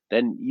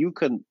 then you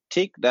can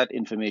take that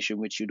information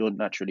which you don't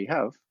naturally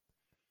have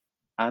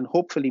and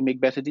hopefully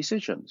make better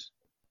decisions.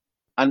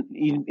 And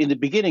in the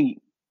beginning,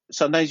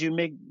 sometimes you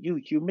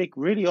make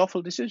really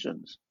awful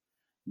decisions.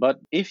 But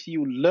if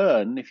you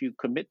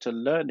commit to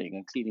learning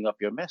and cleaning up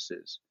your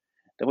messes,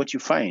 then what you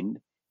find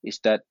is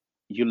that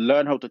you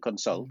learn how to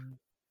consult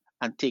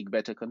and take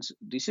better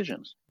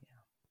decisions.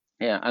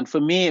 Yeah, and for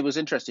me, it was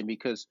interesting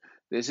because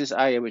there's this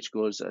ayah which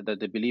goes that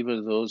the believer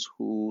are those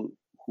who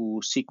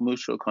seek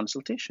mutual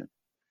consultation.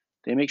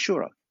 They make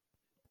sure of.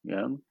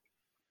 Yeah.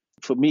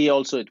 For me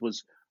also, it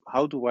was,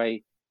 how do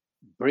I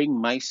bring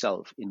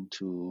myself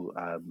into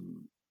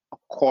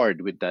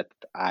accord with that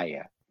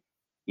ayah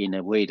in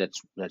a way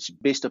that's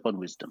based upon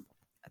wisdom?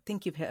 I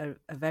think you've hit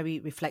a very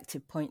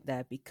reflective point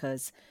there,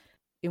 because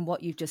in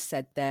what you've just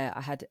said there,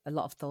 I had a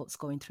lot of thoughts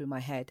going through my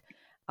head.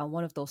 And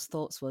one of those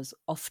thoughts was,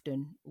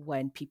 often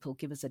when people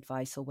give us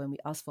advice or when we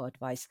ask for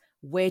advice,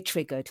 we're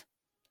triggered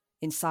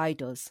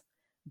inside us.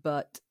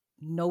 But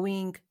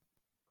knowing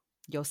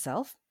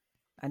yourself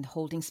and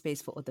holding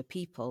space for other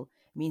people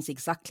means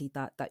exactly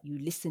that you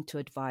listen to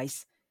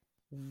advice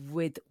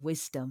with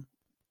wisdom.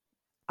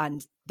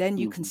 And then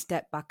you can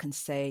step back and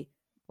say,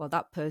 well,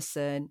 that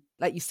person,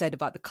 like you said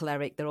about the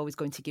choleric, they're always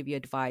going to give you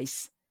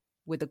advice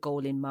with a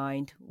goal in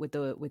mind. With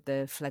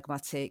the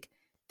phlegmatic,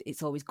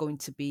 it's always going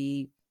to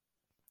be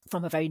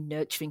from a very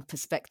nurturing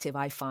perspective.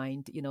 I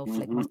find,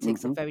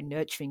 phlegmatics are very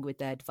nurturing with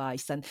their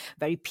advice and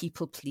very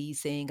people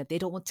pleasing, and they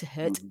don't want to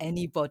hurt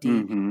anybody.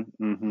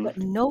 But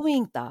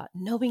knowing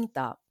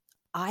that,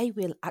 I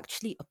will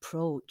actually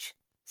approach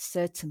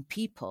certain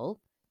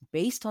people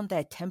based on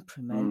their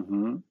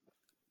temperament,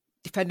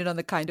 depending on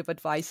the kind of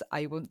advice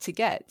I want to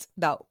get.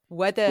 Now,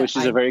 which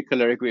is a very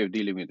choleric way of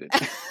dealing with it.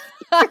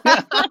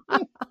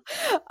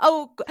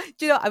 Oh,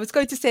 I was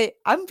going to say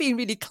I'm being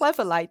really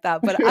clever like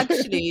that, but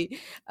actually,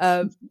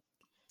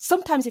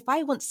 sometimes if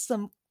I want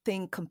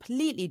something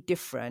completely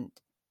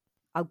different,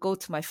 I'll go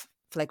to my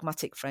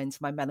phlegmatic friends,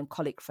 my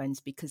melancholic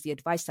friends, because the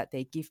advice that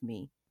they give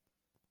me,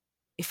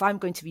 if I'm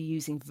going to be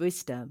using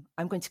wisdom,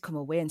 I'm going to come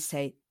away and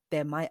say,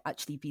 there might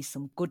actually be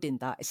some good in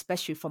that,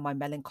 especially from my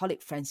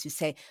melancholic friends who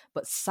say,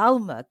 but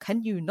Salma,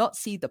 can you not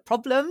see the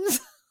problems?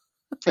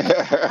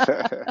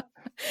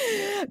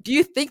 Do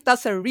you think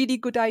that's a really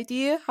good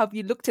idea? Have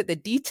you looked at the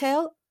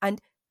detail?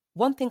 And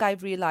one thing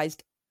I've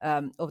realized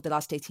over the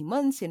last 18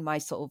 months in my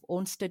sort of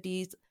own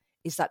studies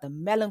is that the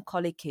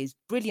melancholic is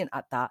brilliant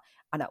at that.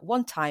 And at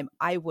one time,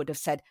 I would have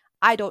said,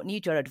 I don't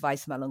need your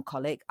advice,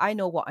 melancholic. I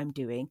know what I'm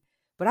doing.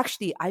 But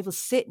actually, I will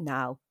sit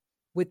now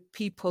with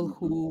people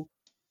who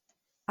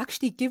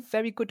actually give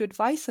very good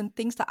advice and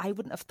things that I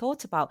wouldn't have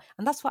thought about.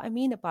 And that's what I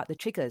mean about the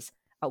triggers.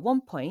 At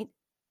one point,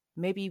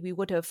 maybe we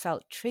would have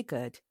felt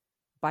triggered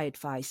by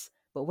advice.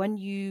 But when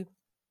you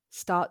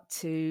start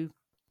to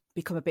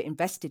become a bit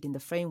invested in the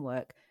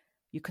framework,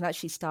 you can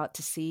actually start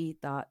to see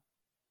that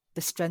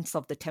the strengths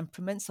of the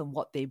temperaments and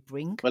what they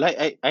bring. Well,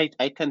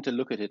 I tend to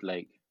look at it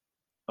like,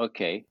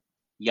 okay,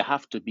 you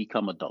have to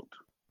become adult,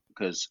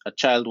 because a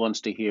child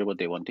wants to hear what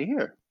they want to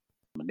hear.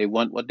 They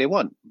want what they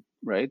want,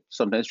 right?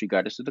 Sometimes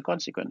regardless of the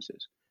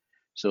consequences.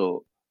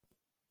 So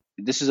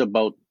this is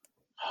about,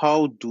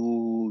 how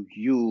do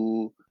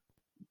you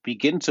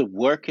begin to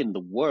work in the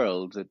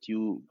world that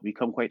you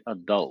become quite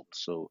adult?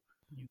 So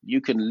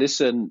you can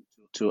listen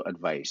to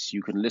advice,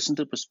 you can listen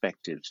to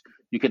perspectives,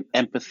 you can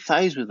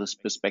empathize with those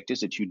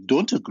perspectives that you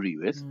don't agree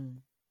with,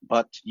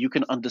 but you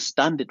can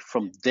understand it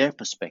from their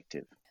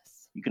perspective.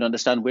 You can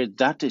understand where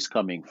that is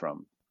coming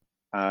from.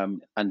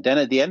 And then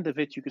at the end of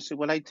it, you can say,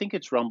 well, I think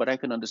it's wrong, but I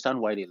can understand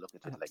why they look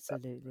at it like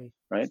that.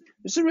 Right?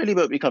 This is really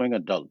about becoming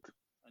adult.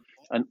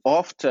 And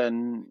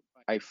often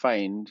I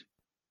find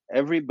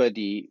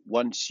everybody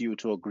wants you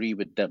to agree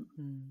with them.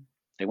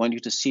 They want you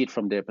to see it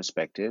from their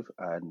perspective.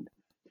 And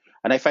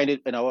I find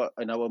it in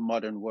our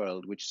modern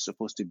world, which is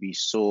supposed to be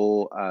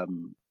so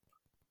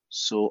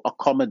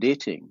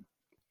accommodating,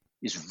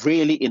 is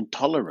really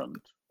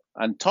intolerant.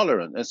 And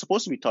tolerant, it's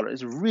supposed to be tolerant,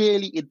 is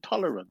really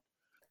intolerant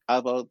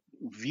about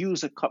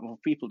views of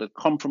people that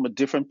come from a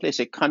different place.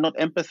 They cannot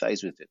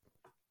empathize with it,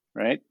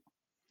 right?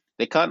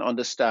 They can't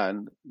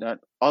understand that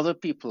other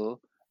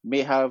people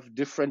may have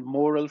different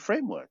moral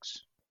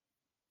frameworks,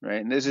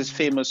 right? And there's this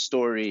famous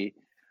story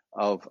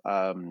of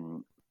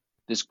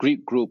this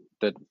Greek group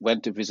that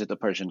went to visit the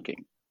Persian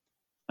king,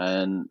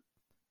 and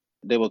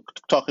they were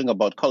talking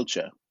about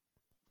culture,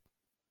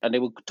 and they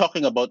were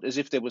talking about as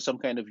if there was some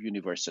kind of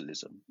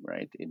universalism,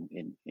 right,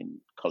 in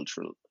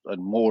cultural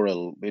and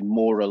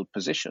moral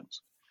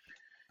positions.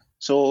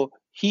 So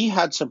he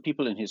had some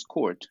people in his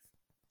court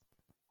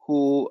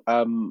who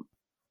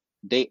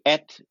they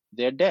ate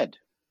their dead.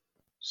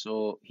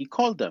 So he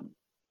called them.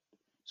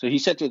 So he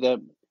said to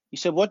them, he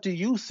said, "What do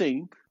you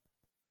think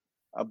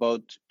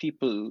about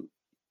people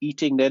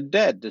eating their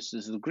dead?" This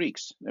is the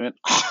Greeks. They went,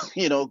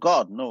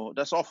 God, no,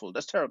 that's awful,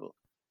 that's terrible.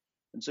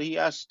 And so he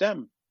asked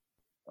them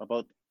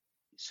about.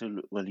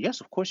 So, well,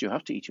 yes, of course you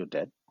have to eat your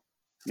dead.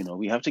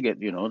 We have to get,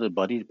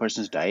 the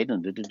person's died,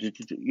 and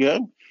yeah,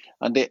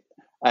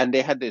 and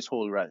they had this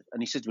whole right.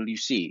 And he said, well, you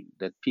see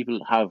that people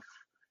have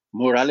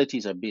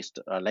moralities are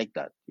like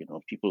that.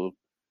 People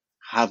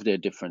have their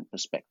different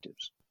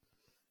perspectives.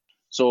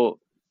 So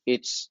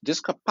it's this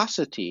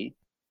capacity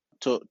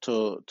to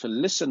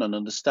listen and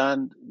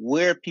understand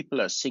where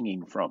people are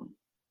singing from,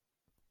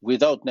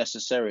 without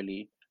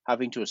necessarily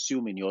having to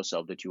assume in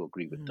yourself that you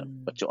agree with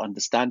them, but to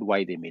understand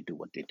why they may do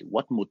what they do,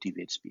 what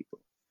motivates people.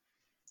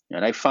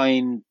 And I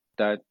find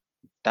that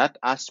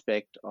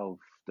aspect of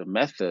the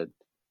method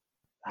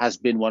has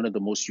been one of the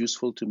most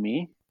useful to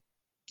me.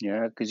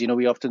 Yeah, because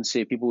we often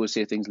say, people will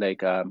say things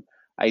like,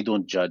 I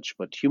don't judge,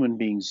 but human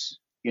beings,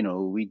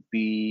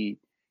 we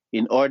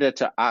in order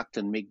to act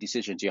and make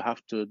decisions, you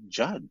have to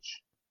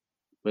judge,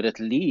 but at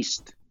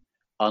least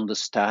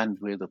understand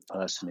where the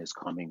person is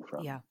coming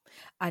from. Yeah,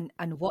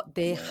 and what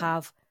they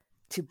have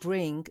to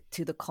bring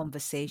to the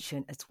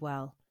conversation as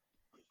well.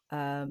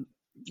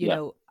 You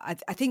know, I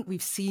think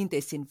we've seen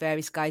this in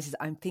various guises.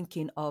 I'm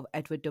thinking of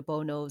Edward de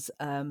Bono's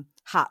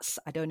hats.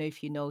 I don't know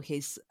if you know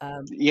his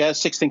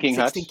Six Thinking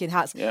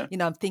Hats. Yeah.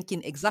 I'm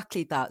thinking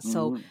exactly that.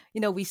 So,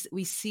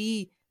 we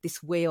see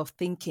this way of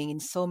thinking in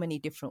so many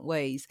different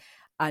ways.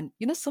 And,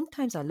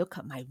 sometimes I look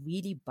at my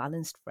really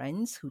balanced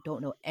friends who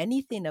don't know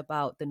anything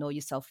about the Know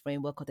Yourself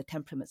framework or the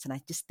temperaments, and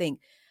I just think,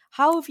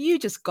 how have you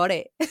just got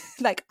it?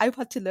 Like, I've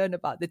had to learn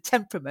about the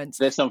temperaments.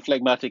 There's some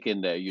phlegmatic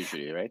in there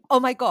usually, right? Oh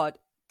my God.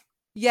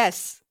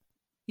 Yes.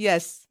 Yeah.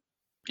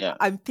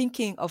 I'm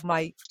thinking of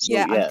I'm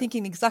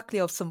thinking exactly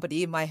of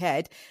somebody in my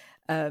head.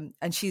 And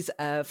she's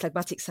a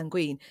phlegmatic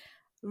sanguine.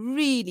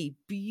 Really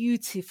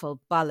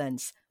beautiful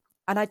balance.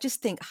 And I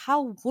just think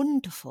how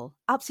wonderful,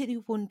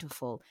 absolutely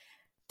wonderful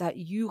that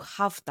you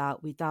have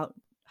that without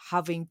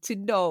having to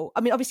know.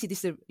 I mean, obviously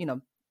this is,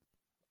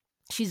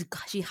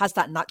 she has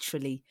that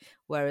naturally,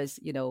 whereas,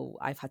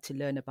 I've had to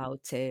learn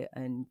about it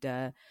and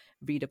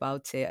read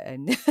about it.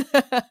 And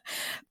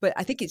but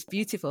I think it's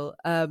beautiful.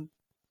 And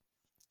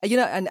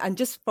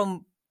just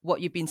from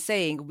what you've been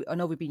saying, I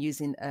know we've been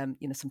using,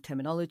 some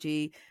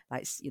terminology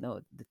like,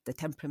 the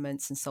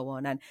temperaments and so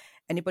on. And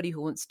anybody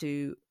who wants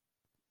to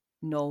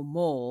know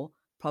more,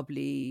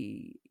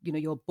 probably,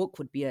 your book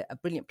would be a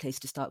brilliant place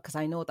to start, because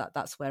I know that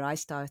that's where I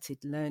started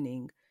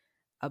learning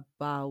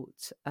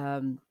about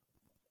the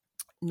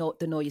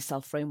Know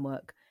Yourself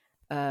framework.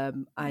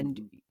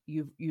 And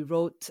you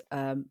wrote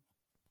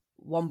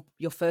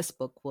your first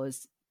book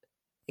was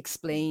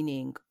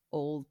explaining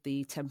all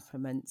the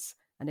temperaments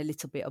and a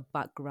little bit of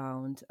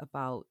background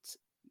about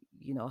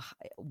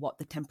what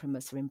the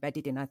temperaments are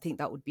embedded in. I think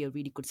that would be a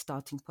really good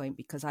starting point,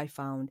 because I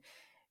found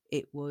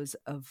it's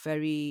a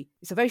very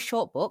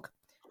short book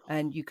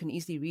and you can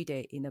easily read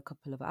it in a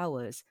couple of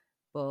hours,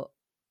 but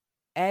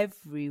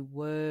every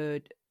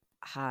word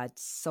had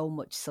so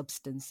much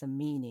substance and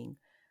meaning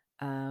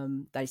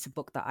that it's a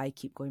book that I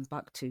keep going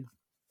back to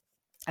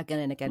again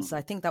and again. So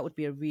I think that would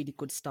be a really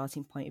good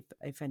starting point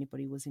if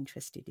anybody was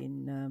interested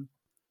in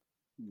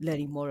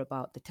learning more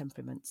about the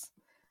temperaments.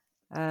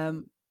 I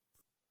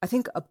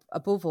think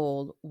above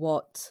all,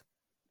 what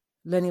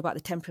learning about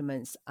the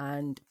temperaments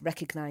and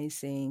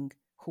recognizing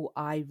who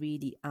I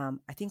really am,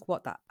 I think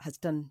what that has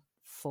done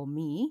for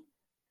me,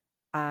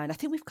 and I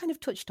think we've kind of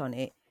touched on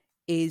it,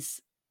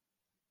 is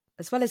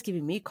as well as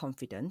giving me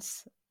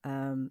confidence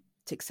to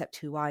accept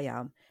who I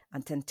am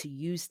and then to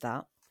use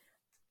that,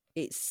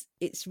 it's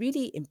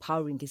really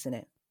empowering, isn't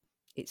it?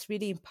 It's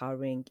really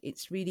empowering.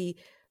 It's really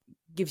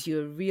gives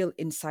you a real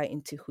insight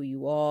into who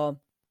you are.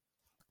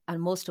 And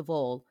most of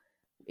all,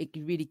 it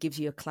really gives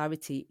you a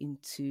clarity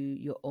into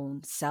your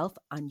own self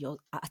and your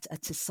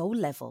at a soul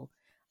level.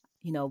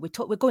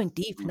 We're going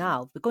deep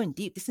now. We're going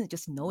deep. This isn't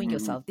just knowing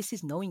yourself. This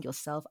is knowing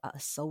yourself at a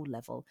soul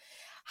level.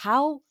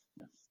 How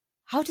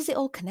does it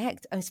all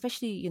connect? And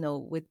especially,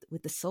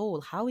 with the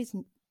soul, how is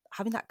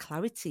having that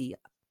clarity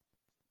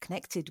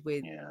connected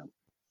with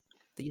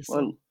your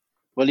soul?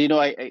 Well,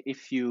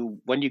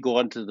 when you go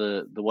on to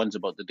the ones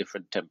about the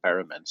different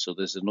temperaments, so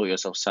there's a Know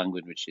Yourself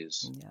Sanguine, which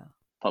is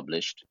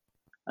published,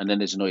 and then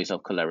there's a Know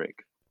Yourself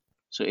Choleric.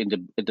 So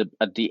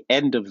at the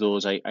end of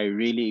those, I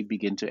really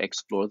begin to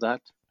explore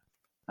that.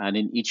 And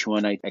in each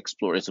one, I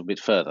explore it a bit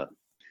further.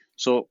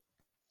 So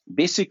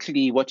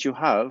basically, what you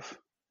have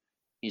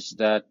is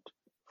that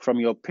from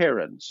your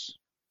parents,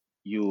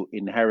 you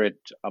inherit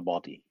a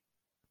body.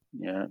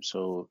 Yeah.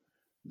 So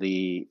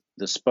the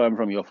sperm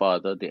from your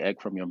father, the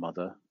egg from your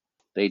mother,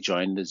 they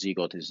join, the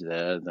zygote is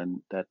there,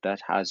 then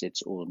that has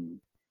its own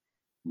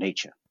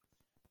nature.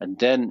 And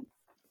then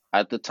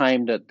at the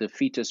time that the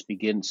fetus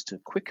begins to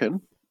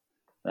quicken,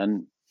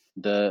 and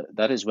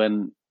that is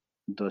when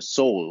the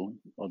soul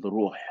or the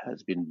ruh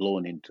has been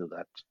blown into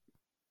that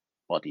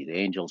body. The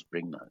angels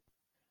bring that.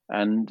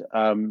 And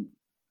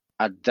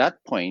at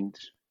that point,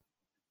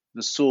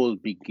 the soul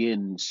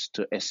begins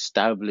to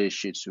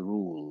establish its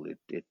rule.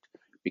 It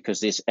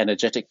because these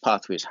energetic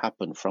pathways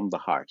happen from the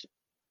heart.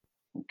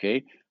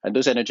 Okay, and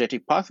those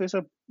energetic pathways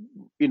are,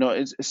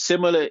 it's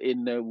similar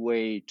in a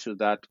way to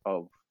that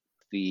of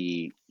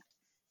the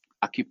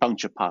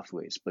acupuncture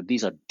pathways, but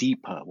these are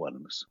deeper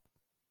ones.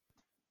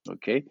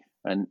 Okay,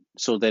 and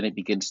so then it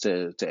begins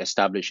to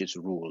establish its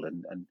rule,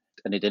 and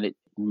then it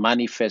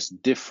manifests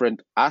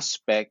different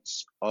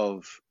aspects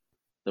of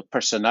the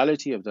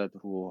personality of that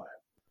rule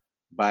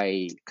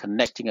by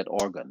connecting at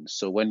organs.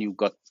 So when you've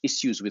got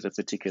issues with a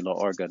particular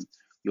organ,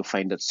 you'll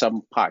find that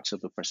some parts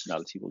of the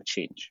personality will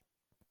change.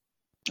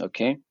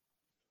 Okay.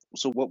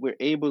 So what we're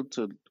able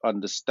to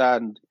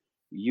understand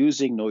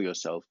using Know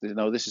Yourself,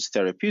 now this is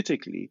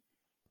therapeutically,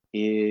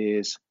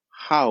 is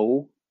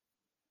how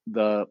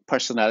the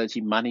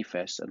personality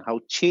manifests and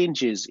how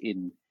changes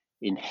in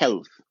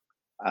health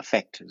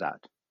affect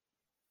that.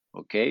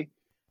 Okay.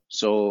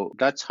 So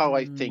that's how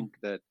I think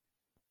that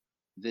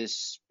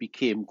this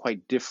became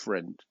quite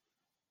different.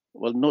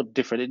 Well, not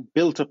different. It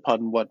built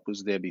upon what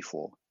was there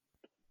before,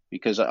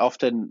 because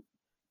often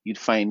you'd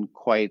find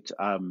quite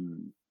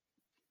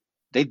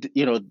they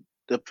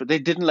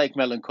didn't like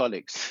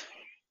melancholics.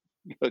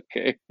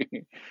 Okay.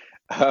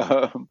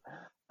 um,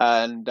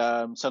 and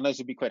sometimes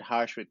it'd be quite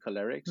harsh with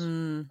cholerics,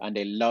 and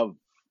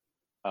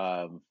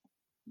um,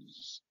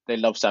 they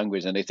love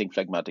sanguines, and they think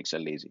phlegmatics are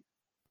lazy.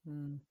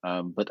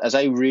 But as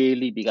I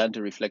really began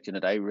to reflect on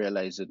it, I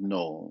realized that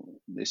no,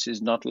 this is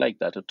not like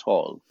that at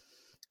all.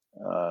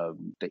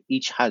 That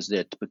each has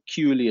their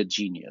peculiar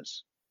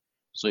genius.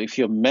 So if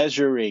you're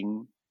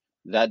measuring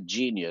that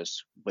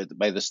genius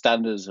by the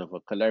standards of a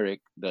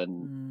choleric,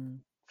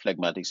 then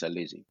phlegmatics are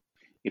lazy.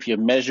 If you're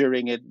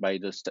measuring it by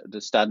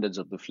the standards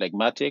of the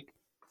phlegmatic,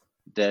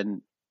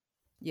 then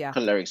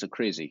cholerics are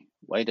crazy.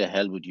 Why the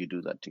hell would you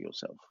do that to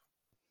yourself?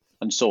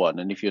 And so on.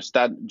 And if you're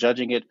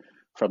judging it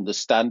from the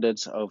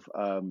standards of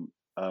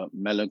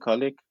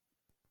melancholic,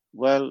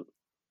 well,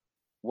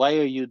 why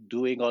are you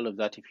doing all of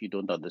that if you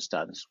don't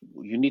understand?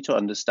 You need to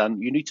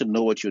understand, you need to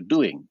know what you're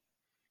doing.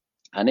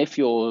 And if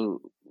you're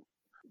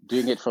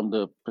doing it from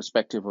the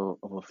perspective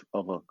of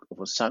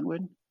a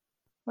sanguine,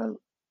 well,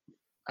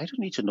 I don't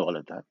need to know all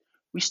of that.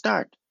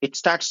 It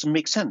starts to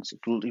make sense. It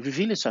will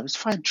reveal itself. It's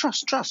fine.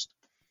 Trust.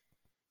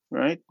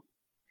 Right?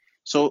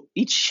 So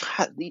each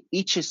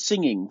is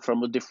singing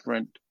from a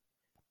different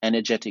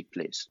energetic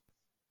place.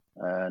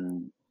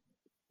 And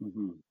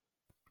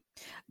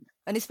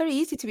And it's very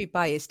easy to be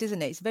biased,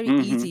 isn't it? It's very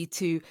easy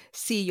to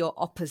see your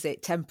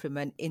opposite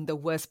temperament in the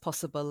worst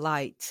possible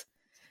light.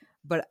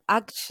 But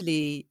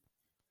actually,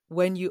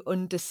 when you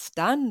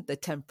understand the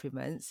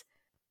temperaments,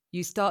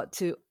 we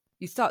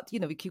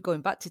keep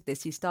going back to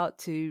this, you start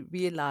to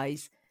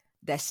realize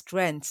their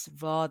strengths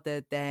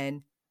rather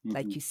than,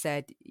 like you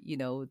said,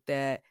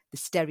 the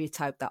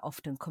stereotype that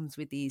often comes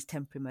with these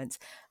temperaments,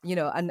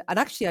 and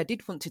actually I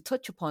did want to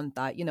touch upon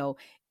that,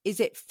 is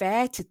it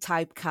fair to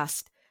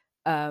typecast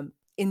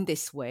in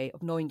this way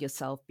of knowing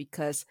yourself?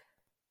 Because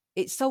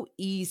it's so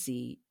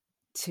easy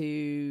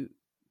to,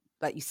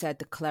 like you said,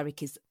 the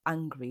choleric is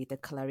angry, the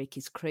choleric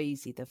is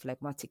crazy, the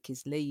phlegmatic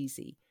is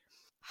lazy.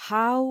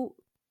 How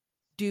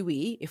do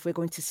we, if we're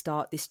going to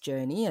start this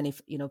journey, and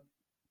if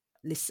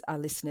our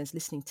listeners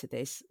listening to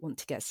this want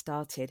to get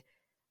started,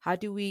 how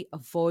do we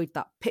avoid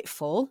that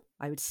pitfall,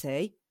 I would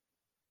say,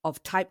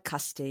 of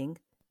typecasting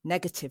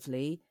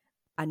negatively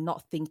and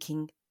not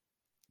thinking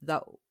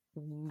that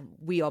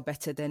we are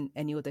better than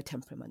any other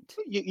temperament?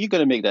 You're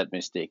going to make that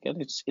mistake,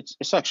 and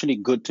it's actually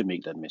good to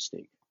make that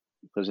mistake,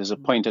 because there's a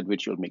point at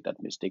which you'll make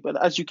that mistake.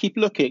 But as you keep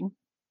looking,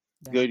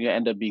 you're going to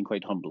end up being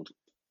quite humbled.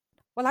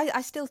 Well,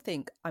 I still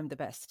think I'm the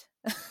best.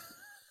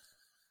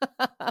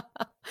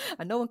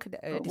 And no one could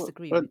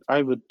disagree with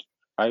me.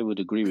 I would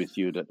agree with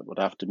you that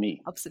after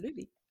me.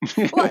 Absolutely.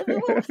 What?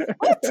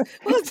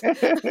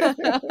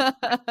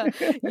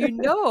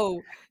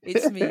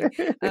 It's me.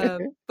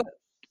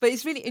 But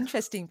it's really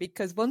interesting,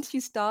 because once you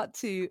start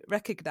to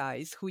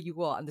recognize who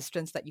you are and the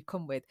strengths that you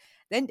come with,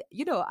 then,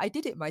 I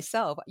did it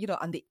myself,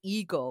 and the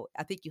ego,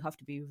 I think you have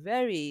to be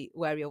very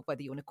wary of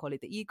whether you want to call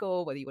it the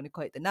ego, whether you want to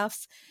call it the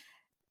nafs.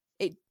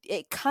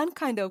 It can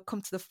kind of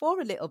come to the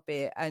fore a little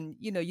bit, and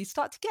you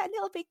start to get a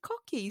little bit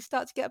cocky, you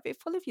start to get a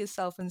bit full of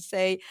yourself and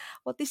say,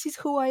 well, this is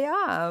who I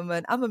am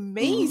and I'm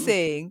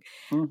amazing.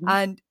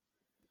 And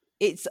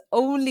it's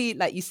only,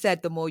 like you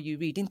said, the more you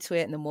read into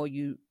it and the more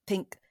you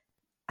think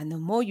and the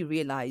more you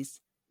realize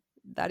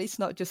that it's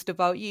not just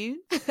about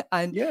you.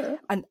 and Yeah.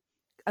 and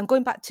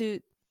going back to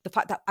the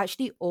fact that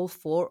actually all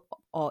four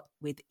are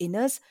within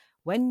us.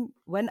 When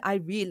I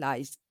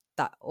realized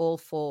that all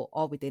four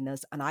are within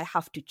us and I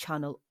have to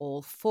channel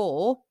all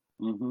four,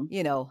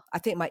 I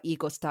think my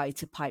ego started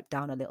to pipe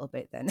down a little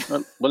bit then.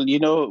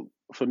 Well,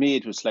 for me,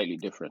 it was slightly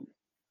different.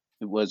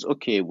 It was,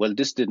 okay, well,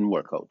 this didn't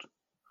work out.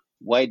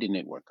 Why didn't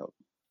it work out?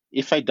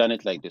 If I'd done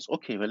it like this,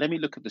 okay, well, let me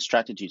look at the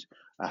strategies.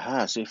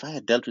 Aha, so if I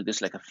had dealt with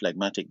this like a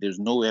phlegmatic, there's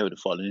no way I would have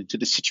fallen into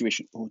the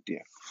situation. Oh,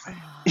 dear.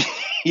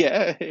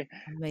 Yeah.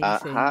 Amazing.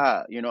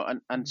 Aha,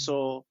 and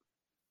so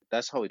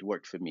that's how it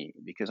worked for me,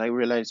 because I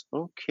realized,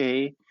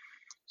 okay,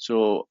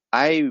 so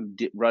I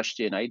rushed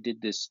in. I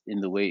did this in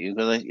the way,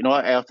 because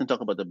I often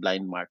talk about the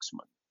blind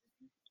marksman,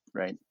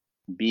 right?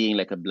 Being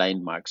like a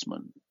blind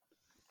marksman.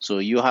 So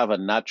you have a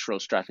natural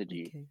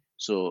strategy. Okay.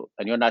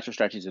 And your natural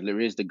strategy is to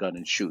raise the gun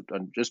and shoot,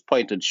 and just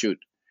point and shoot.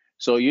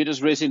 So you're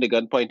just raising the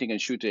gun, pointing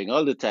and shooting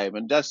all the time,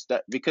 and that's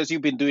that because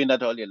you've been doing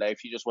that all your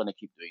life. You just want to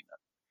keep doing that,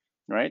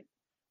 right?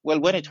 Well,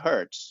 when it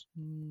hurts,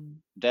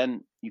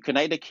 then you can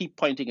either keep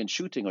pointing and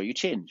shooting or you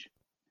change.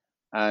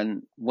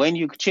 And when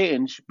you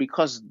change,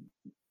 because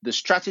the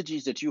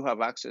strategies that you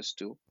have access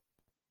to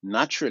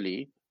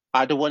naturally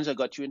are the ones that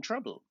got you in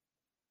trouble.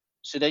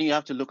 So then you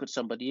have to look at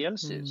somebody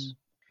else's.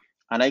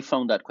 And I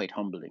found that quite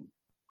humbling,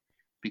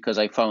 because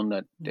I found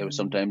that there were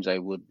sometimes I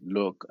would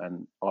look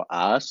or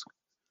ask,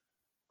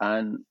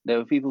 and there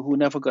were people who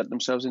never got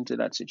themselves into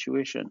that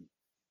situation.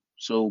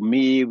 So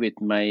me, with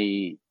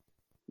my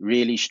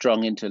really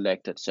strong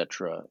intellect,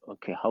 etc.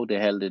 Okay, how the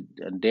hell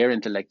and their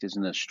intellect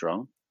isn't as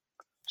strong?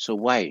 So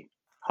why?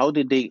 How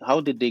did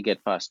they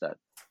get past that?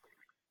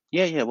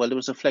 Yeah. Well, it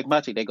was a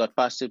phlegmatic. They got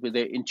past it with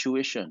their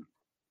intuition.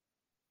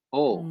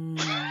 Oh,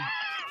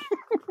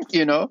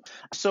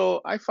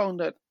 So I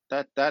found that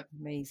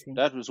Amazing.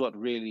 that was what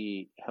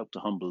really helped to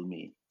humble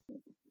me.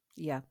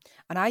 Yeah.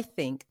 And I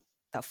think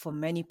that for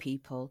many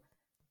people,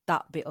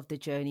 that bit of the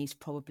journey is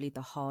probably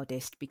the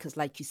hardest, because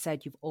like you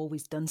said, you've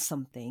always done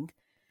something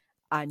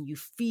and you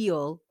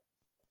feel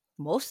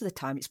most of the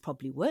time it's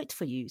probably worked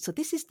for you. So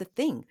this is the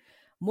thing.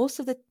 Most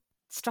of the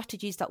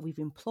strategies that we've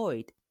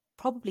employed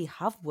probably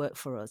have worked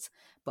for us,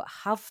 but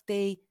have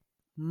they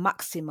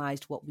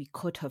maximized what we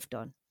could have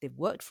done? They've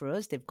worked for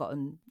us. They've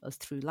gotten us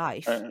through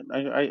life.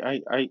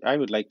 I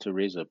would like to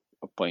raise a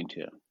point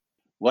here.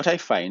 What I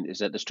find is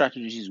that the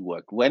strategies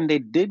worked. When they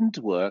didn't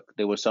work,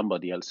 they were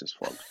somebody else's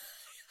fault.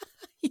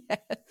 Yes.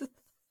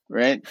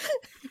 Right?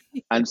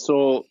 And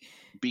so,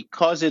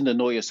 because in the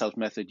Know Yourself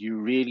method, you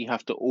really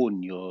have to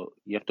own your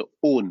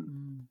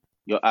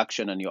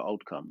action and your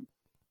outcome,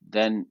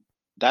 then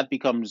that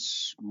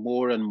becomes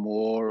more and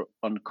more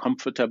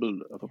uncomfortable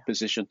of a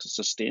position to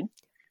sustain.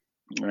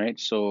 Right?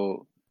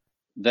 So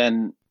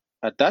then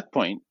at that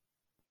point,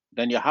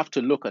 then you have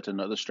to look at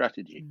another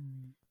strategy,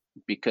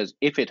 because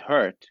if it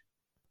hurt,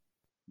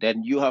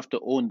 then you have to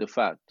own the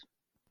fact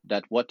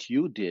that what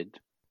you did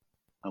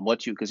and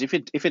because if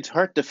it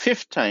hurt the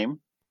fifth time,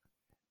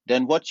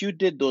 then what you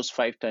did those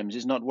 5 times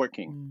is not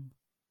working.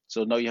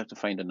 So now you have to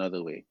find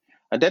another way.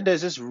 And then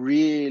there's this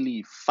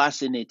really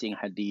fascinating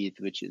hadith,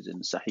 which is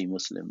in Sahih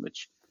Muslim,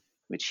 which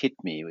hit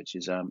me, which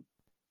is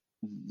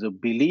the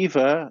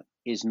believer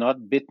is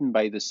not bitten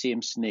by the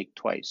same snake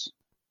twice.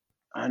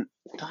 And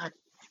that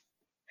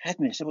had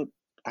me. I said, well,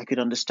 I could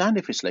understand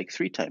if it's like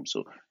 3 times.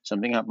 So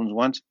something happens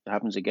once, it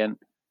happens again.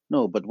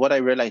 No, but what I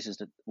realized is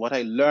that what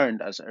I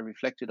learned as I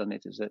reflected on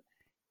it is that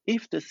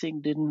if the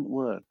thing didn't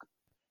work,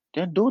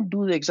 then don't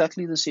do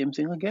exactly the same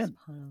thing again.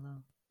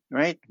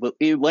 Right? But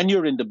when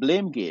you're in the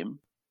blame game,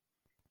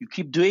 you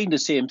keep doing the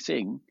same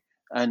thing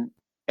and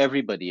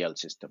everybody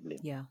else is to blame.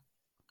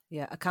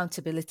 Yeah.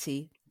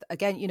 Accountability.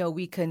 Again,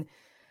 we can,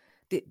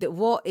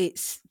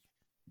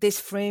 this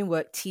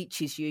framework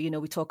teaches you,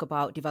 we talk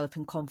about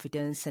developing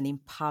confidence and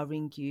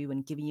empowering you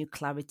and giving you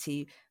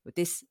clarity with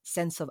this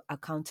sense of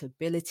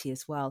accountability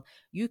as well.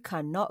 You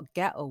cannot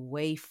get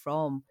away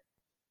from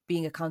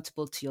being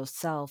accountable to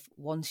yourself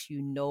once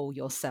you know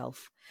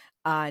yourself.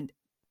 And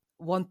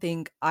one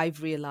thing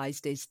I've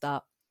realized is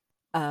that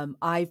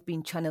I've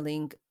been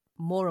channeling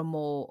more and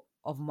more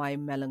of my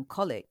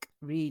melancholic,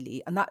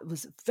 really. And that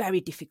was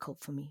very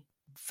difficult for me.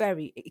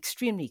 Very,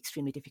 extremely,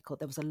 extremely difficult.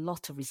 There was a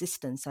lot of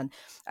resistance. And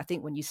I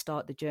think when you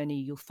start the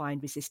journey, you'll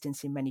find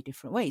resistance in many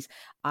different ways.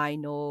 I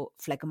know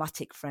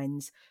phlegmatic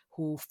friends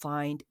who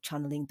find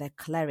channeling their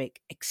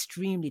cleric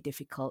extremely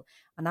difficult.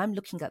 And I'm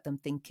looking at them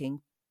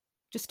thinking,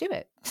 just do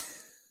it,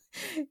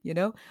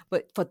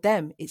 but for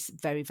them, it's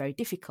very, very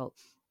difficult.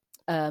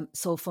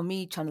 So for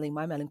me, channeling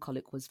my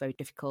melancholic was very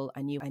difficult.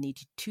 I knew I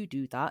needed to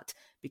do that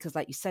because,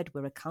 like you said,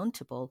 we're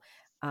accountable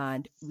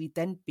and we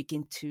then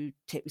begin to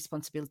take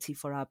responsibility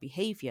for our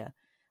behavior.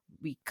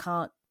 We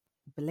can't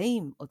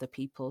blame other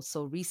people.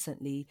 So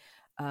recently,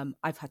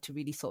 I've had to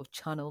really sort of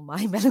channel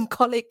my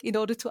melancholic in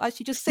order to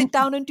actually just sit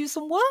down and do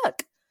some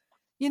work.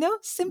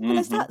 Simple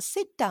as that.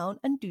 Sit down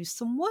and do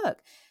some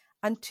work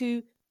and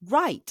to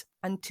write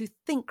and to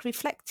think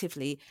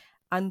reflectively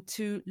and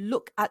to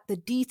look at the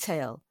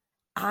detail.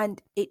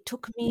 And it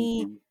took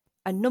me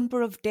a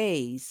number of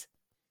days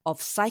of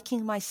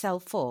psyching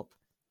myself up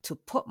to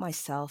put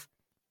myself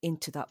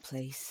into that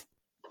place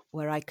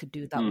where I could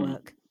do that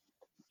work,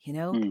 you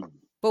know?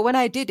 But when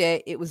I did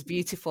it, it was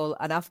beautiful.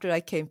 And after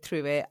I came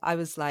through it, I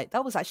was like,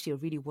 that was actually a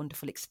really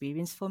wonderful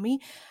experience for me,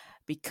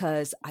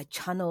 because I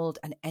channeled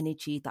an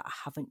energy that I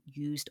haven't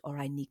used, or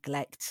I've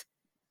neglected.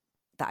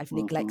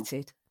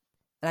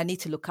 And I need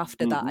to look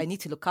after that. I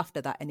need to look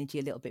after that energy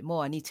a little bit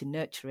more. I need to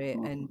nurture it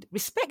and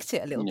respect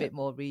it a little bit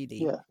more,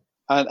 really. Yeah.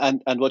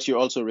 And what you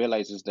also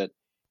realize is that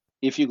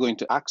if you're going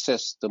to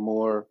access the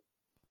more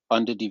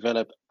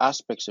underdeveloped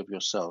aspects of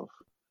yourself,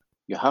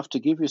 you have to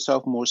give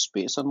yourself more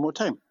space and more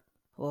time.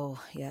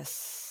 Oh,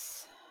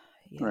 yes.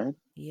 Yeah. Right?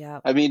 Yeah.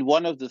 I mean,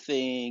 one of the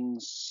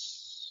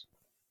things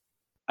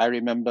I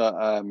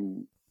remember,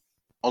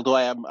 although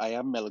I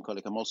am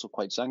melancholic, I'm also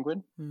quite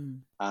sanguine.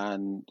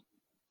 And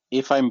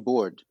if I'm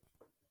bored,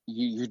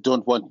 you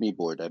don't want me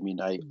bored. I mean,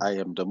 I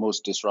am the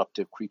most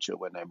disruptive creature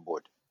when I'm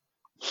bored.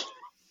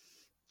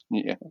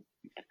 Yeah.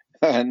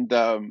 And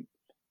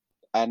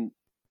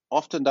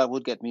often that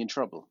would get me in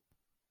trouble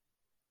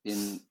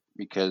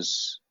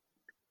because,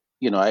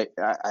 I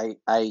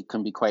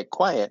can be quite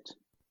quiet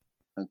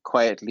and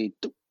quietly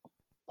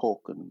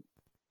poke and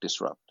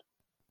disrupt,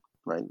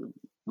 right?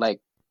 Like,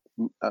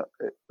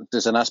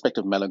 there's an aspect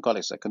of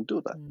melancholics that can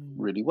do that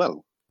really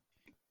well.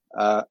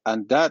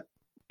 And that,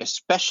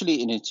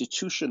 especially in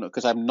institutional,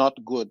 because I am not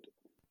good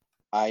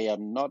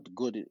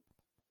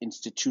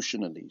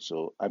institutionally.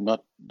 So I'm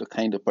not the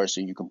kind of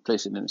person you can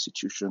place in an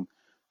institution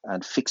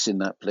and fix in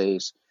that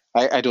place.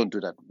 I don't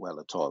do that well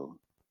at all.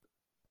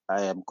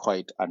 I am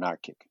quite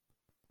anarchic.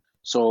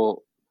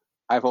 So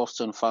I've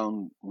often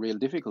found real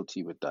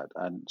difficulty with that.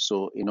 And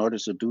so in order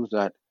to do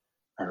that,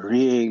 I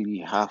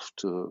really have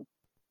to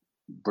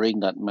bring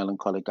that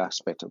melancholic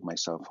aspect of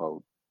myself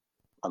out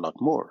a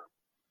lot more.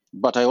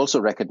 But I also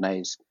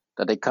recognize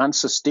that I can't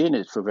sustain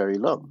it for very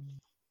long.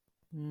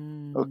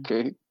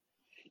 Okay.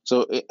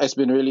 So it's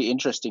been really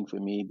interesting for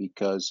me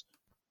because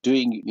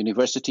doing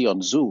university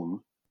on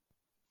Zoom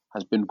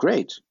has been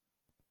great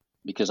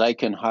because I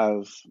can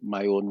have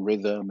my own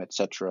rhythm,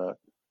 etc.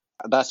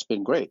 That's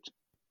been great.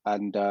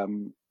 And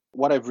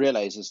what I've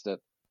realized is that,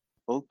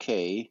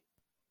 okay,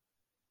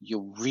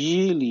 you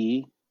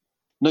really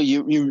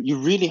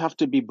have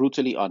to be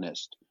brutally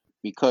honest,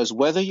 because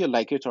whether you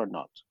like it or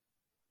not,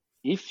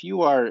 if you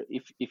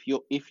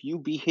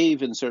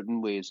behave in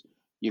certain ways,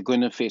 you're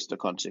going to face the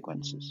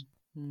consequences,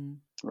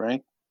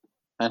 right?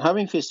 And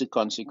having faced the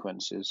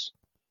consequences,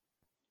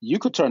 you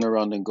could turn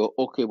around and go,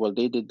 okay, well,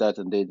 they did that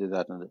and they did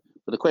that.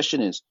 But the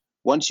question is,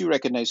 once you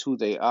recognize who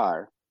they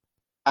are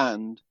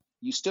and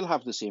you still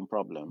have the same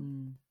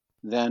problem,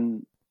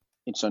 then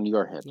it's on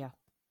your head,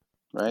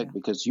 right? Yeah.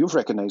 Because you've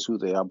recognized who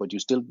they are, but you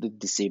still did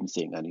the same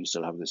thing and you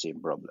still have the same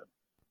problem.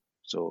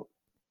 So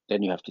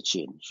then you have to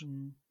change.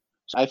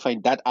 So I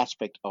find that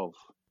aspect of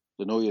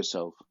the know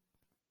yourself,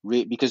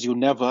 because you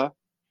never,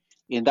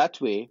 in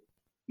that way,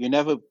 you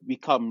never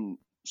become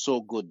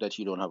so good that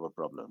you don't have a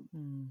problem.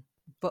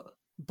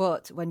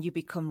 But when you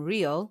become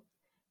real,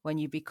 when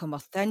you become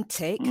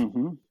authentic,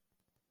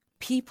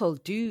 people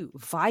do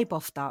vibe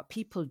off that.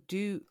 People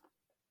do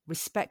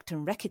respect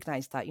and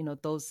recognize that,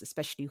 those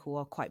especially who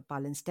are quite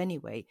balanced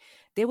anyway,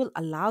 they will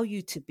allow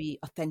you to be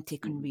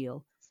authentic and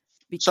real.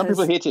 Because some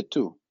people hate it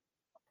too.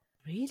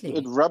 Really?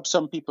 It rubs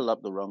some people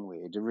up the wrong way.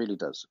 It really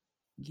does.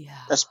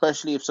 Yeah.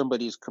 Especially if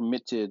somebody is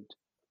committed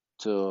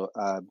to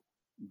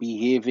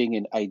behaving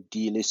in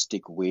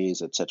idealistic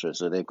ways, etc.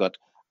 So they've got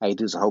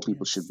ideas of how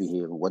people should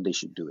behave and what they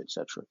should do,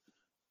 etc.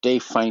 They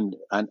find,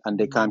 and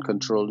they can't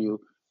control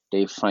you.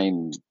 They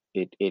find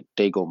it.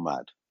 They go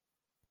mad.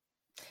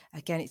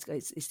 Again,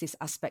 it's this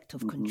aspect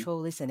of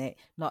control, isn't it?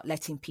 Not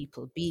letting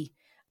people be.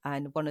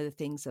 And one of the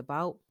things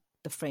about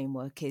the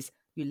framework is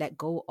you let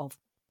go of,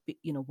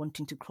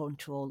 wanting to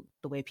control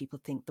the way people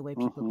think, the way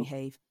people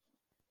behave,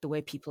 the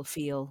way people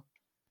feel,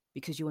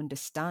 because you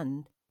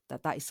understand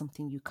that is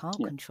something you can't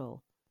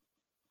control.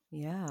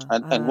 Yeah.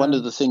 And one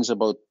of the things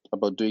about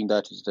doing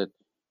that is that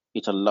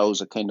it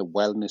allows a kind of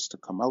wellness to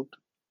come out.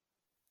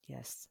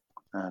 Yes.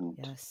 And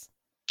yes.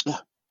 Yeah.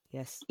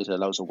 Yes. It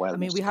allows a wellness. I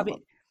mean,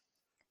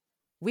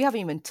 we haven't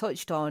even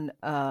touched on,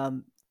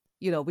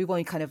 we've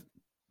only kind of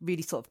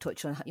really sort of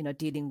touched on,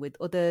 dealing with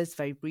others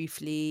very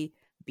briefly,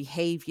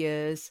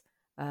 behaviors.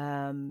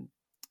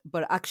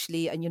 But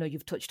actually, and,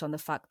 you've touched on the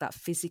fact that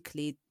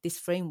physically this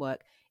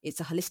framework, it's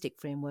a holistic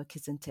framework,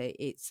 isn't it?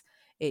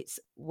 It's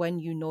when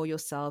you know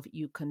yourself,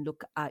 you can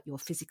look at your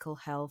physical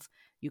health,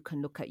 you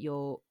can look at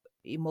your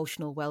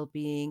emotional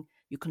well-being,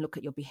 you can look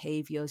at your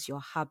behaviors,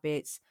 your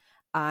habits,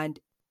 and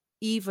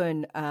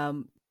even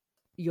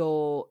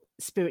your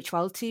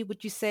spirituality.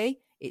 Would you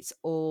say it's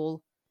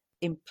all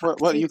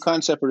impacted? Well, you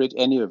can't separate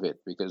any of it,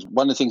 because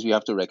one of the things we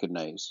have to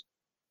recognize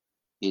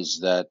is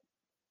that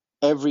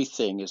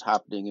everything is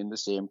happening in the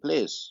same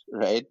place,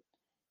 right?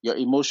 Your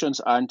emotions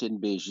aren't in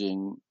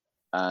Beijing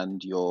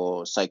and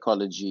your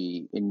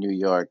psychology in New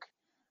York,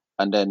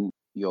 and then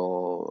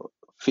your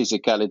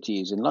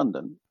physicality is in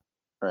London,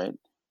 right?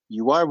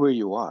 You are where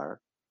you are.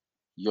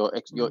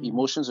 your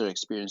emotions are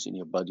experienced in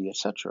your body,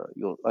 etc.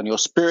 Your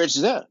spirit's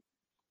there.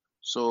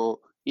 So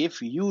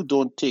if you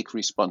don't take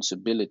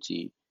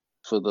responsibility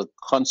for the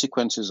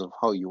consequences of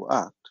how you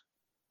act,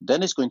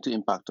 then it's going to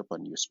impact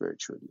upon you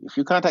spiritually. If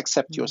you can't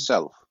accept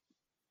yourself,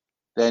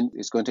 then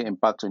it's going to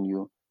impact on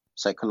you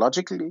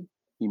psychologically,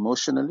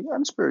 emotionally,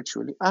 and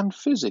spiritually, and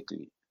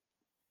physically.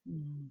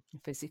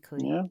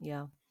 Physically, Yeah.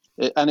 yeah.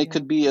 And it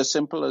could be as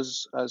simple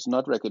as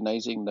not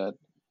recognizing that,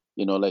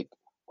 like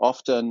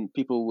often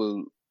people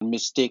will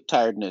mistake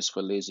tiredness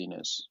for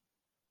laziness,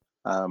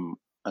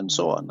 and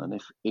so on.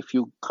 And if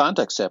you can't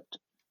accept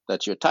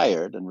that you're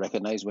tired and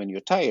recognize when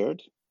you're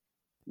tired,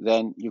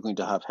 then you're going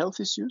to have health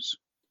issues.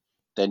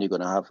 Then you're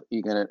going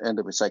to end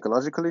up with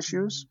psychological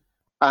issues,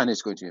 and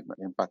it's going to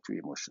impact you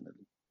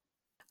emotionally.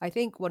 I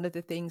think one of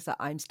the things that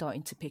I'm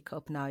starting to pick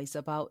up now is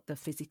about the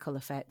physical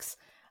effects,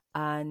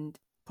 and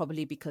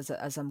probably because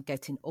as I'm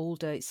getting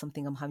older, it's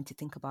something I'm having to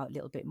think about a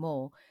little bit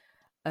more.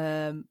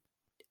 When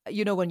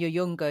you're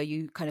younger,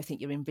 you kind of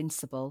think you're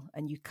invincible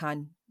and you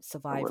can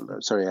survive. Well,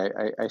 sorry,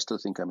 I still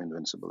think I'm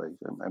invincible.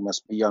 I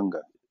must be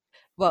younger.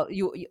 Well,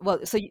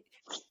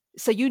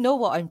 so you know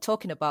what I'm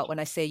talking about when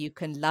I say you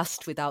can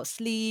last without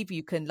sleep,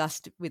 you can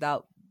last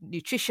without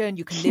nutrition,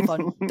 you can live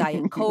on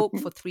Diet Coke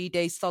for 3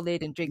 days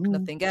solid and drink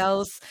nothing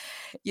else.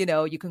 You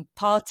can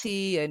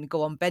party and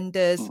go on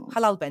benders,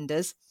 halal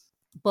benders.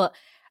 But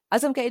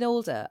as I'm getting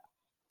older,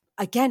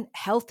 again,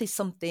 health is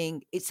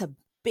something, it's a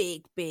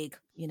big, big,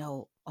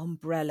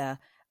 umbrella.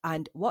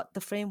 And what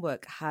the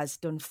framework has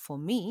done for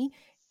me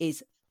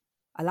is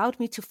allowed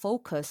me to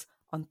focus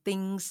on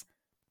things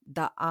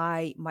that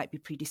I might be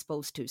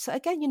predisposed to. So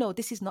again,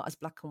 this is not as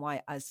black and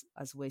white as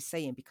we're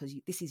saying, because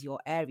this is your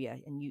area,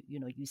 and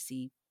you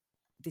see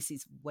this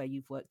is where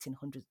you've worked in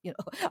hundreds. I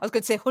was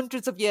going to say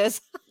hundreds of years.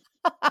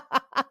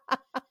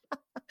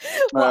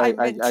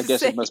 I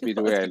guess it must be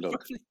the way I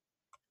look.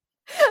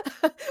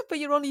 But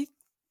you're only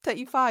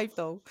 35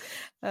 though.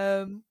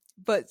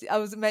 But I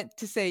was meant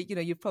to say,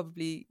 you've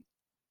probably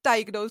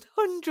diagnosed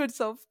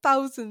hundreds of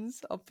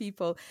thousands of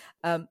people.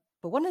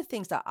 But one of the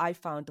things that I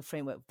found the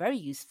framework very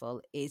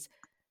useful is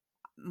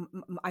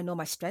I know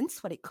my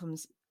strengths when it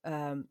comes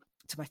to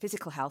my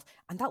physical health.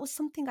 And that was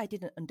something I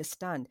didn't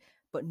understand.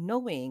 But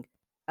knowing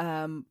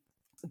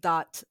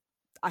that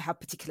I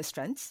have particular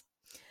strengths,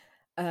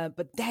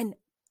 but then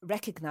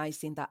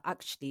recognizing that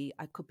actually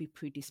I could be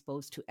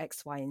predisposed to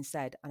X, Y, and Z,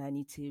 and I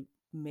need to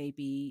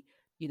maybe,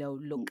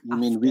 look You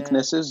mean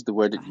weaknesses, the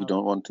word that you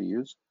don't want to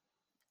use?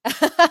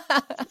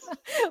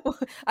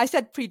 I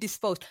said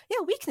predisposed.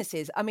 Yeah,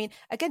 weaknesses. I mean,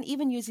 again,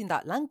 even using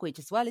that language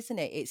as well, isn't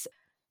it?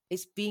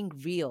 It's being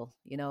real.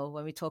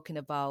 When we're talking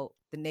about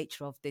the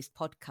nature of this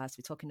podcast,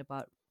 we're talking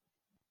about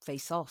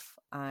face off,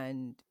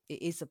 and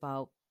it is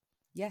about,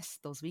 yes,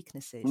 those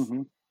weaknesses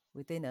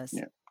within us.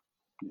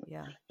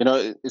 Yeah.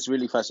 It's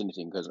really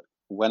fascinating because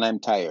when I'm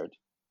tired,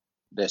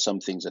 there's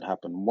some things that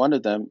happen. One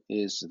of them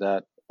is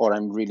that, or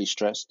I'm really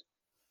stressed,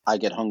 I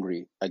get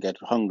hungry. I get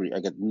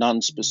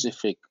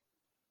non-specific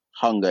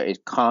hunger.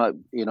 It can't,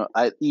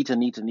 I eat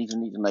and eat and eat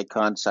and eat, and I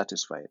can't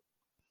satisfy it.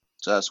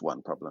 So that's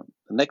one problem.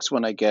 The next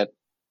one I get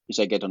is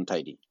I get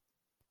untidy,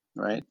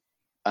 right?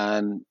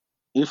 And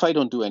if I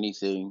don't do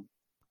anything,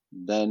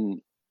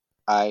 then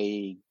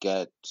I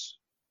get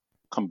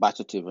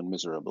combative and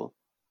miserable.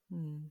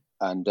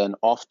 And then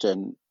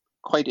often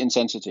quite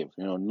insensitive,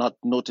 not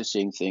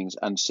noticing things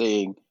and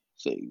saying,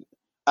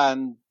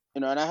 and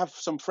I have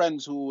some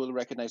friends who will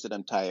recognize that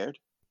I'm tired.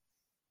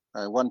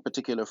 One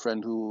particular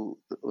friend who,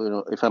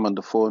 if I'm on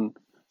the phone,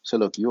 say,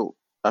 look,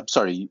 I'm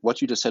sorry,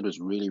 what you just said was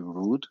really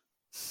rude.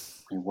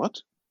 I mean,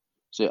 what?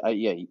 So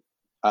I'm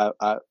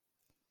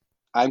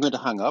going to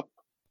hang up.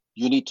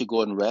 You need to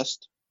go and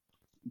rest.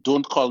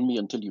 Don't call me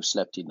until you've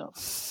slept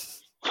enough.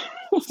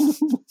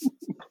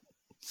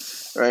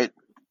 Right?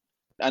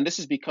 And this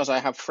is because I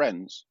have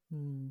friends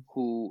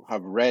who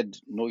have read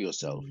Know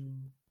Yourself,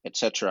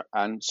 etc.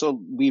 And so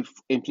we've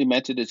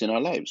implemented it in our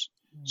lives.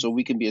 So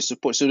we can be a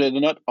support. So they're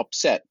not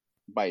upset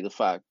by the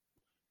fact,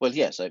 well,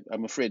 yes,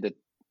 I'm afraid that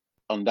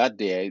on that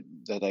day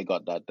that I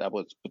got that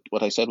was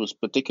what I said was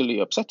particularly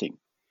upsetting,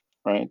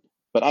 right?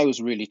 But I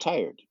was really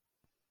tired.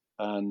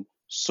 And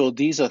so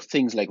these are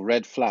things like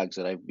red flags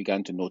that I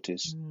began to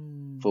notice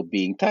for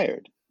being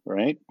tired,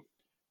 right?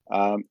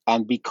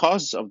 And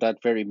because of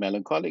that very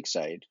melancholic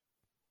side,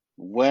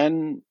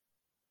 when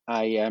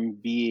I am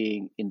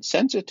being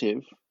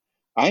insensitive,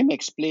 I'm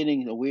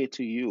explaining away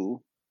to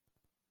you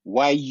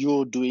why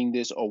you're doing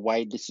this or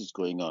why this is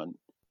going on.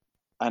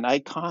 And I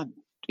can't,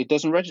 it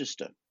doesn't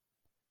register,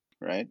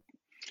 right?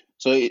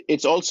 So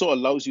it also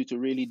allows you to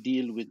really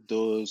deal with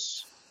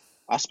those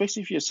aspects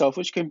of yourself,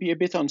 which can be a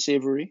bit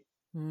unsavory,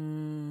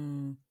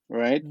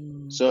 right?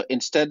 So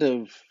instead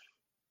of,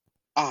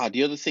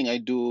 the other thing I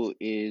do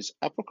is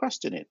I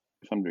procrastinate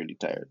if I'm really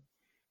tired.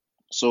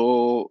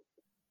 So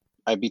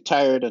I'd be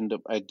tired and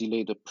I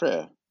delay the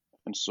prayer.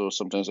 And so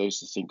sometimes I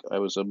used to think I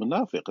was a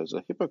munafiq, as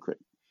a hypocrite.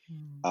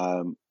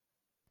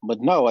 But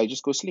now I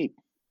just go sleep,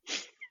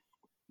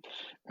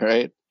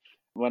 right?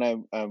 When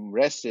I'm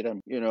rested,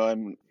 I'm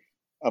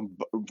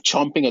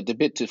chomping at the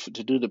bit to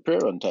do the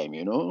prayer on time,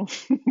 and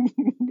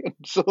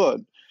so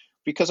on,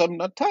 because I'm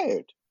not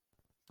tired.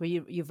 Where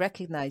you've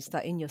recognized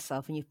that in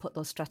yourself and you've put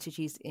those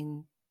strategies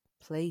in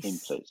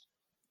place.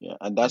 Yeah,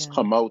 and that's Yeah.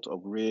 come out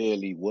of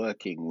really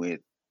working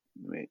with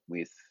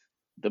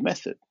the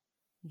method.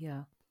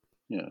 Yeah.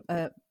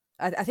 Yeah.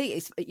 I think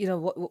it's,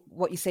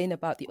 what you're saying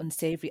about the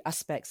unsavory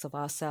aspects of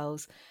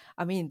ourselves.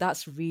 I mean,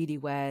 that's really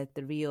where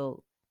the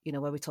real,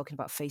 where we're talking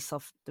about face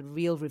off, the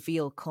real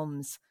reveal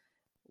comes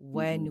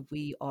when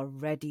we are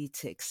ready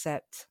to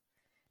accept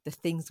the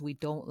things we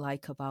don't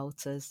like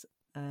about us,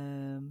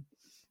 and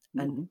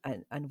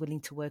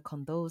willing to work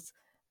on those.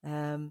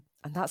 And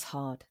that's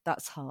hard.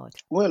 That's hard.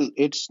 Well,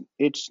 it's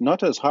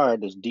not as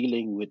hard as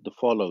dealing with the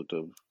fallout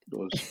of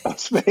those Yeah.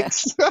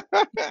 aspects. Yeah.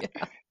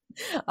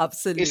 It's like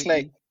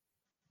Absolutely.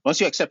 once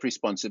you accept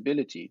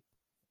responsibility,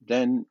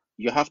 then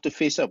you have to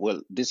face up.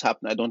 Well, this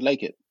happened. I don't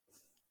like it.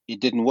 It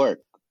didn't work.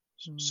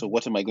 So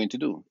what am I going to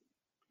do?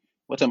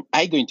 What am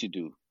I going to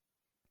do?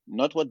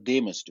 Not what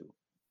they must do.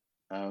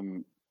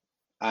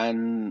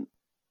 And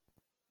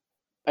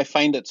I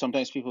find that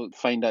sometimes people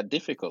find that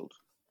difficult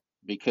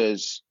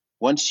because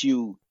once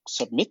you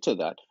submit to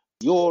that,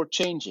 you're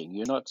changing.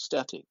 You're not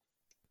static,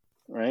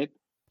 right?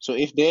 So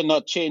if they're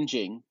not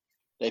changing,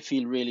 they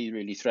feel really,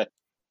 really threatened,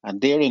 and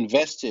they're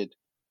invested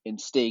in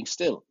staying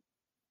still.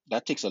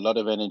 That takes a lot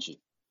of energy.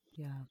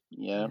 Yeah.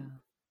 Yeah.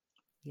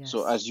 Yes.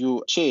 So as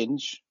you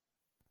change,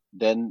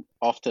 then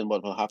often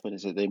what will happen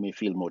is that they may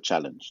feel more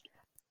challenged.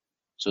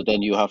 So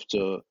then you have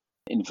to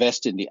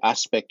invest in the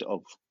aspect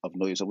of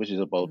know yourself, which is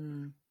about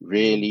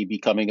really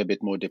becoming a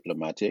bit more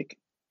diplomatic,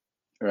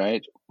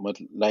 right? But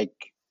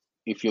like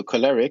if you're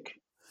choleric,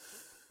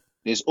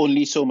 there's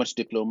only so much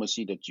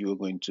diplomacy that you're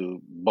going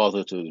to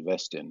bother to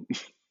invest in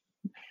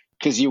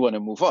because you want to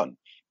move on.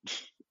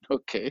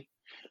 Okay.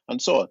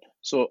 And so on.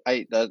 So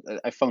I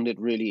found it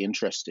really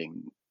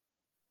interesting,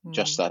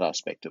 just that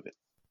aspect of it.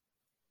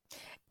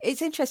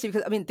 It's interesting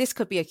because, I mean, this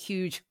could be a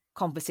huge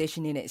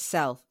conversation in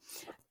itself.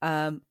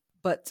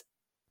 But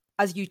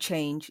as you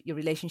change, your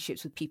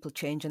relationships with people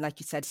change. And like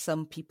you said,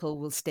 some people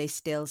will stay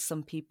still.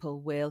 Some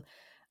people will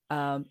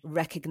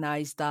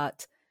recognize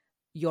that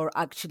you're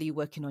actually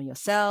working on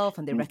yourself,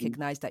 and they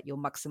recognize that you're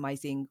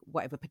maximizing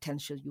whatever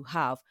potential you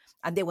have,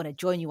 and they want to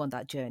join you on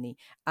that journey.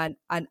 And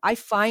I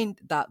find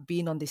that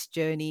being on this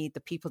journey,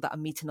 the people that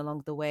I'm meeting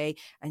along the way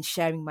and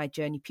sharing my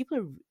journey, people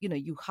are,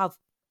 you have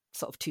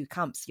sort of two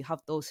camps. You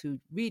have those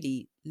who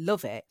really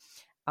love it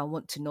and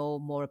want to know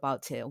more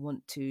about it and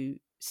want to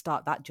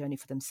start that journey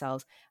for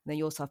themselves. And then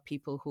you also have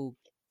people who,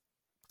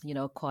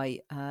 quite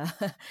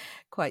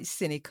quite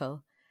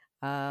cynical.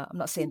 I'm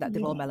not saying that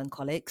they're all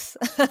melancholics.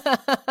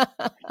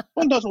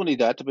 Well, not only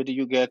that, but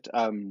you get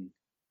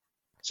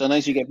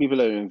sometimes you get people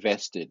that are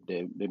invested.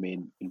 They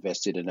mean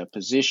invested in a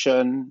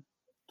position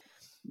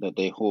that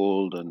they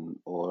hold,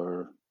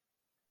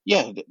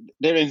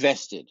 they're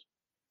invested,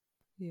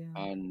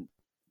 and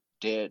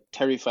they're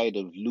terrified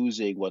of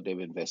losing what they've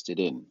invested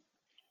in.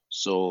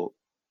 So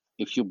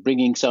if you're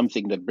bringing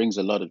something that brings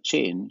a lot of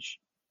change,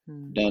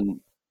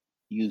 then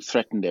you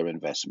threaten their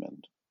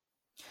investment.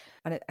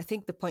 And I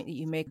think the point that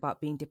you make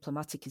about being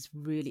diplomatic is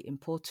really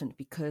important,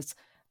 because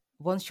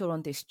once you're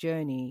on this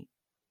journey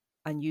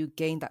and you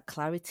gain that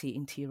clarity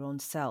into your own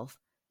self,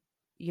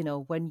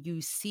 when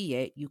you see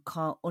it, you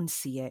can't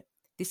unsee it.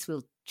 This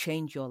will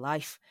change your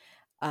life.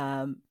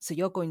 So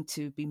you're going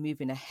to be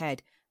moving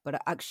ahead,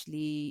 but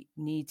actually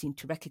needing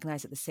to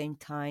recognize at the same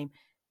time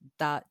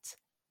that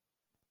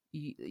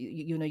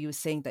you were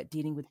saying that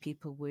dealing with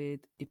people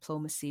with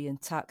diplomacy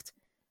and tact,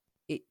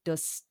 it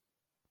does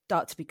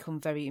start to become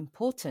very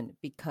important,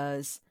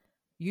 because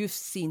you've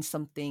seen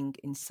something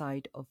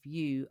inside of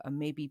you, and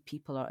maybe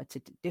people are at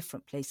a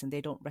different place and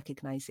they don't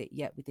recognize it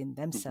yet within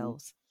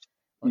themselves,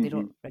 or they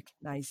don't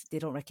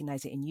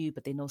recognize it in you,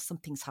 but they know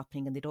something's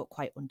happening and they don't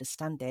quite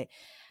understand it.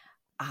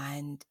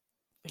 And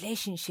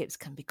relationships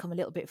can become a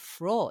little bit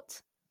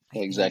fraught, I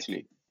Exactly.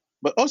 think.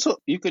 But also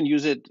you can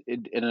use it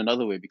in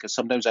another way, because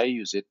sometimes I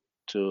use it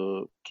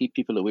to keep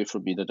people away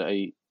from me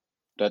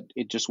that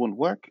it just won't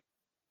work.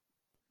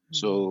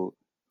 So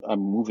I'm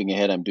moving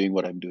ahead, I'm doing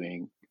what I'm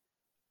doing.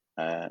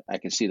 I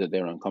can see that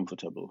they're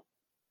uncomfortable,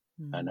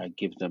 and I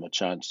give them a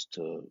chance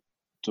to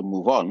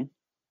move on.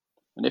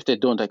 And if they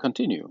don't, I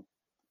continue.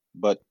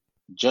 But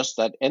just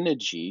that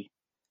energy,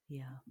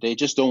 they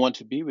just don't want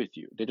to be with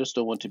you. They just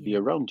don't want to be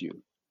around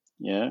you.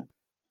 Yeah.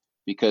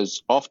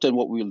 Because often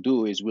what we'll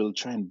do is we'll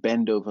try and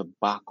bend over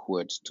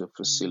backwards to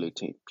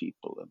facilitate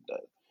people.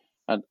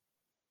 And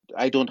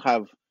I don't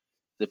have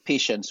the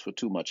patience for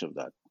too much of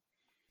that.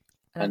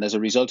 And as a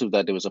result of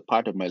that, there was a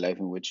part of my life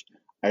in which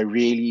I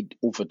really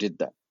overdid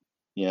that.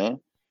 Yeah.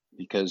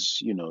 Because,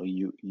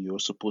 you're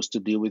supposed to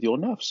deal with your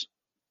nerves.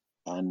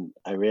 And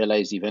I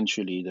realized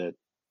eventually that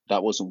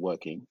that wasn't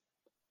working.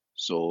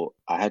 So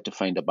I had to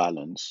find a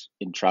balance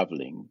in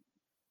traveling,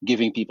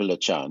 giving people a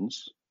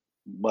chance,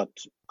 but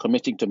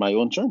committing to my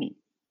own journey.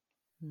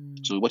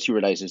 So what you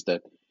realize is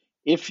that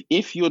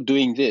if you're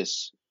doing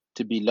this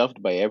to be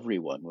loved by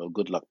everyone, well,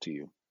 good luck to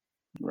you.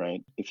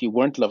 right? If you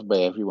weren't loved by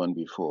everyone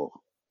before,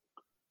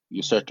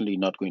 you're certainly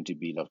not going to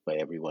be loved by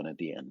everyone at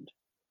the end.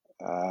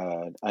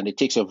 And it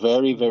takes a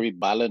very, very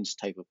balanced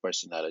type of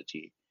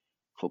personality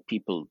for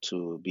people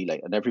to be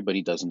like, and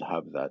everybody doesn't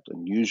have that.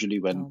 And usually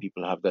when No.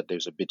 people have that,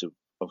 there's a bit of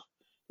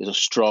there's a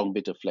strong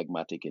bit of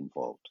phlegmatic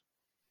involved,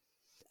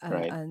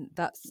 right? And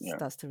that's Yeah,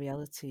 the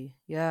reality.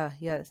 Yeah,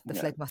 yeah, the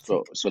yeah. So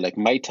phlegmatic. so like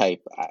my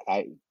type,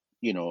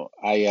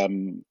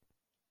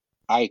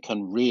 I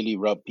can really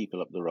rub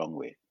people up the wrong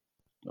way.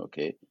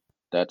 Okay,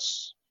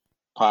 that's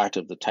part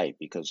of the type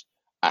because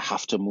I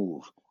have to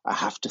move, I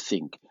have to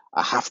think,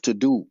 I have to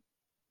do,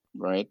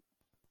 right?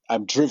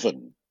 I'm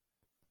driven,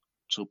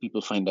 so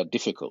people find that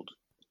difficult.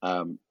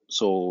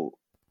 So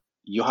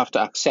you have to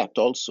accept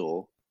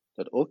also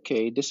that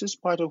okay, this is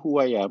part of who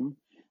I am.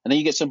 And then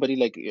you get somebody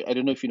like I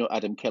don't know if you know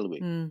Adam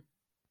Kelway, Mm,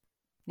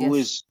 who yes.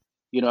 is,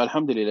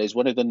 Alhamdulillah, is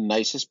one of the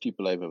nicest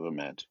people I've ever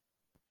met.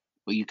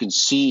 But you can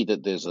see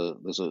that there's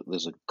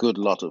a good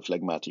lot of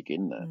phlegmatic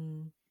in there,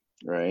 Mm,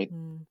 right?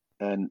 mm.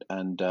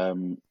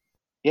 And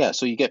yeah,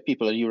 so you get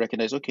people and you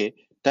recognize, okay,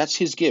 that's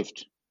his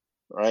gift,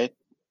 right?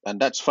 And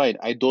that's fine.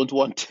 I don't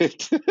want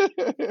it.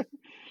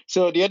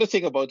 So the other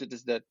thing about it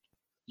is that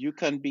you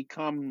can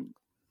become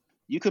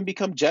you can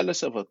become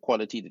jealous of a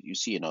quality that you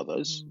see in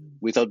others Mm,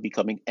 without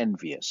becoming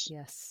envious,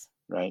 yes.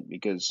 right?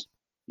 Because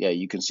yeah,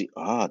 you can see,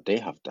 they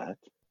have that.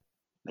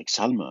 Like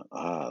Salma,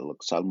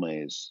 look,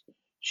 Salma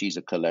she's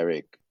a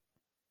choleric,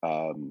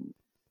 um,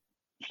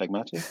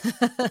 phlegmatic.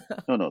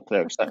 No, no,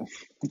 choleric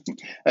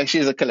sanguine.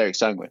 She's a choleric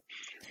sanguine.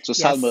 So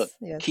Salma Yes,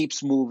 yes.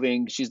 keeps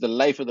moving. She's the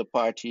life of the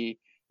party,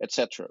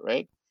 etc.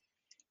 Right?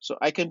 So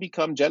I can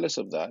become jealous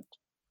of that,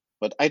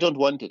 but I don't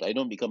want it. I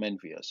don't become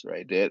envious,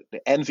 right? The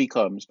envy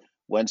comes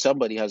when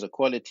somebody has a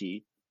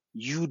quality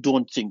you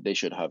don't think they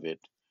should have it,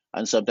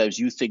 and sometimes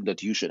you think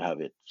that you should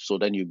have it. So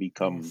then you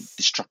become Yes.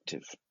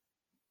 destructive.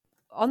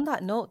 On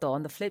that note, though,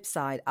 on the flip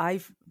side,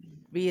 I've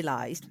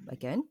realized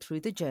again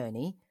through the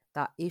journey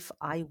that if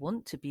I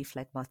want to be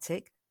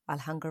phlegmatic, I'll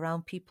hang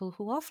around people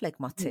who are Hmm.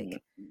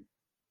 phlegmatic,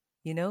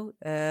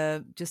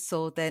 just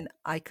so then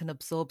I can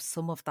absorb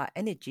some of that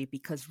energy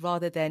because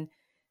rather than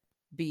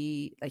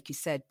be, like you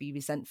said, be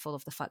resentful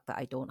of the fact that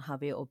I don't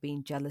have it or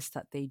being jealous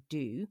that they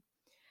do.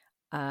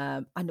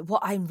 And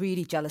what I'm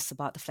really jealous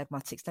about the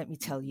phlegmatics, let me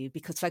tell you,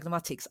 because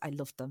phlegmatics, I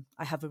love them.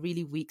 I have a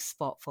really weak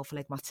spot for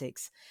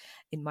phlegmatics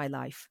in my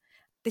life.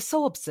 They're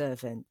so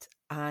observant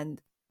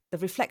and the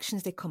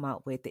reflections they come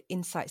out with, the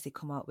insights they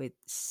come out with,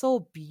 so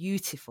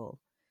beautiful.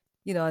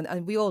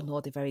 And we all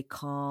know they're very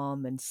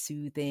calm and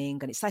soothing,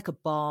 and it's like a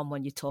balm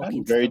when you're talking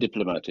And to very them.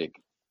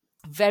 diplomatic.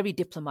 Very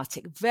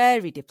diplomatic,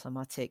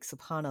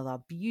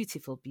 subhanallah,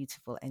 beautiful,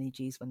 beautiful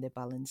energies when they're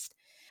balanced.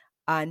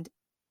 And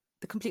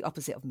the complete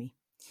opposite of me.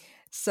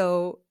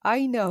 So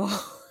I know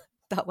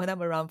that when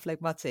I'm around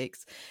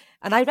phlegmatics,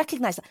 and I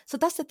recognize that. So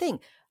that's the thing.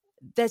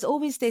 There's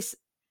always this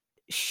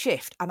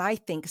shift. And I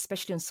think,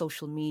 especially on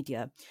social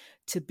media,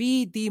 to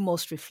be the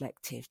most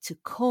reflective, to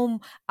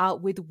come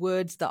out with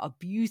words that are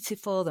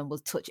beautiful and will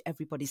touch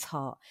everybody's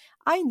heart.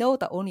 I know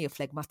that only a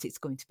phlegmatic is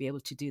going to be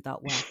able to do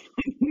that well.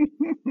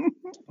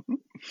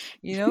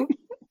 You know,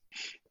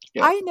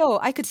 Yeah. I know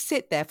I could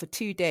sit there for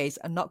 2 days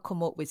and not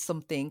come up with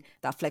something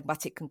that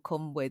phlegmatic can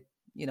come with,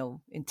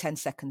 in 10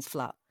 seconds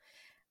flat.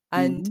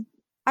 And Hmm.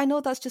 I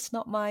know that's just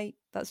not my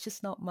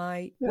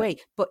Yeah. way.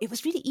 But it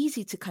was really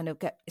easy to kind of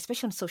get,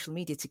 especially on social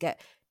media, to get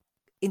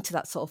into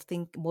that sort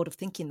of mode of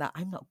thinking that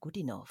I'm not good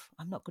enough.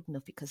 I'm not good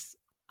enough because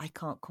I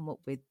can't come up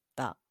with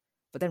that.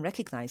 But then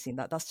recognizing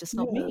that that's just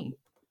not Yeah. me.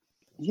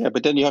 Yeah.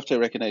 But then you have to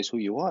recognize who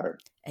you are.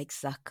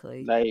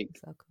 Exactly. Like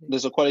Exactly.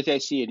 there's a quality I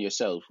see in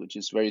yourself, which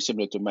is very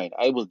similar to mine.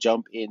 I will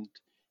jump in.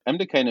 I'm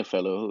the kind of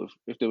fellow who,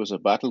 if there was a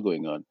battle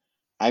going on,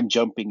 I'm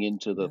jumping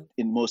into the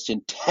Yeah. most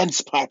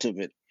intense part of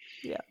it,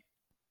 Yeah.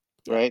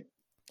 Yeah. right?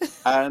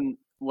 And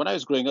when I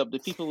was growing up, the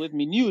people with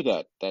me knew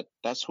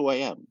that's who I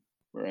am,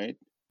 right?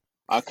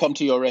 I'll come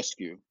to your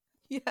rescue.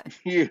 Yeah.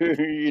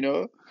 you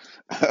know.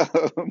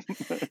 um,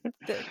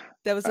 There,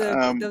 there was a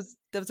there um, was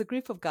there was a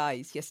group of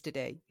guys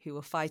yesterday who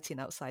were fighting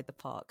outside the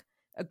park.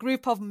 A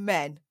group of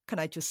men, can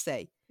I just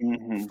say,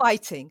 mhm.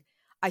 fighting.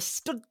 I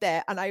stood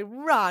there and I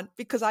ran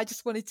because I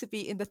just wanted to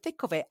be in the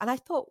thick of it. And I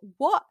thought,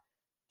 what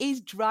is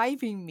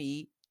driving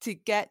me to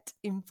get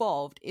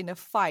involved in a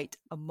fight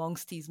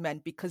amongst these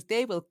men? Because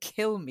they will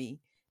kill me.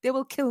 They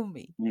will kill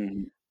me.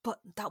 Mhm. But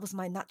that was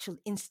my natural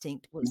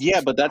instinct was Yeah,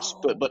 to but that's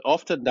go. but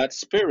often that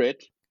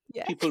spirit,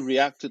 Yeah. people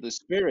react to the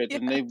spirit Yeah.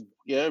 and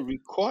they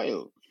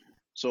recoil.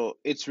 So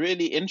it's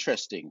really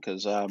interesting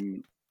because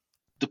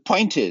the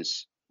point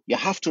is you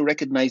have to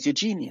recognize your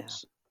Yeah.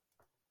 genius,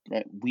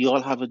 right? We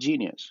all have a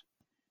genius,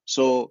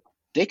 so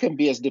they can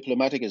be as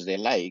diplomatic as they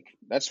like.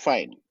 That's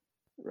fine,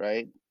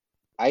 right?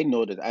 I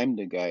know that I'm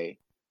the guy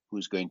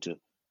who's going to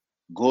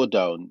go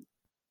down.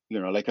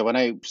 Like when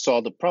I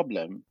saw the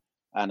problem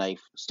and I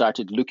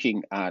started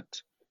looking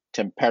at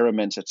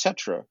temperaments,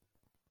 etc.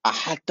 I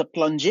had to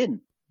plunge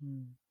in,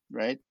 Mm.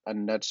 right?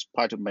 And that's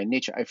part of my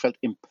nature. I felt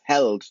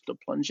impelled to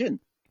plunge in,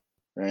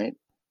 right?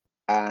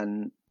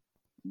 And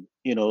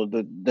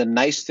the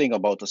nice thing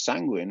about a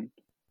sanguine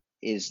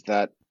is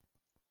that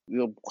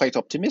we're quite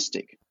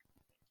optimistic.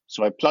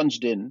 So I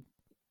plunged in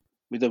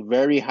with a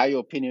very high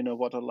opinion of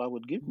what Allah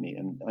would give me,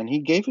 and He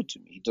gave it to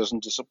me. He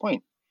doesn't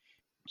disappoint.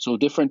 So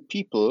different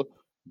people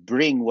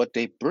bring what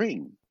they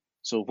bring.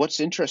 So what's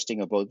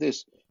interesting about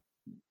this,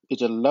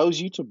 it allows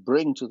you to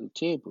bring to the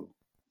table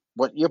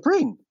what you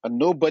bring, and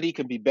nobody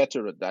can be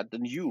better at that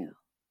than you.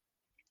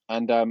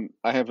 And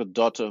I have a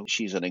daughter,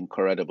 she's an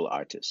incredible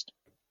artist,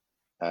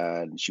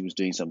 and she was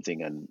doing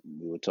something, and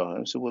we were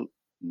talking. I said, well,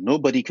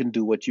 nobody can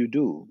do what you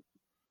do.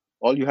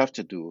 All you have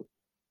to do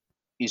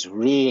is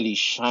really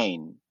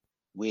shine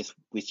with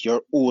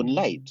your own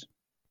light,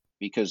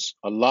 because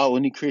Allah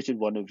only created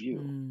one of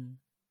you.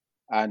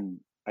 And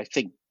I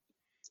think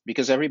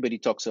because everybody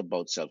talks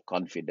about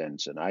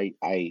self-confidence, and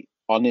I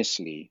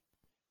honestly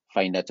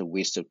find that a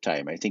waste of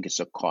time. I think it's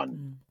a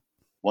con.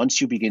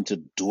 Once you begin to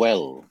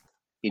dwell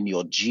in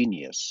your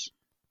genius,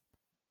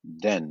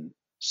 then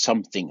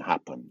something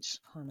happens.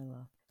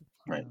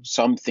 Right?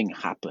 Something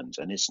happens,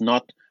 and it's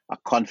not a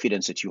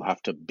confidence that you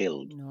have to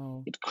build.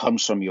 No. It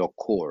comes from your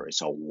core.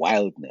 It's a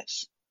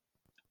wildness,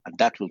 and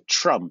that will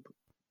trump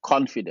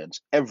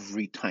confidence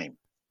every time.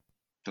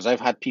 Because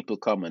I've had people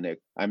come and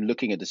I'm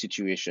looking at the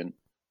situation.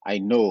 I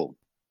know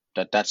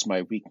that that's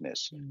my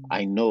weakness.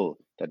 I know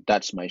that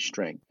that's my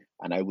strength,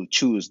 and I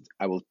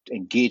will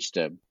engage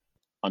them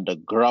on the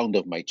ground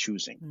of my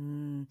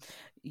choosing.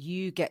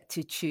 You get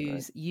to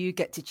choose. Right. You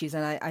get to choose.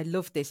 And I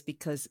love this,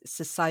 because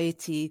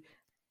society,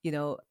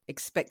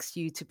 expects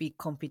you to be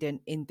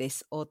confident in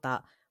this or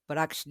that. But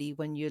actually,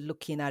 when you're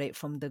looking at it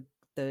from the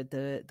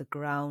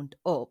ground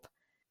up,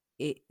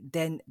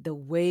 then the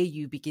way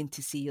you begin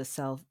to see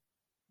yourself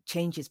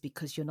changes,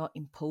 because you're not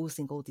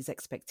imposing all these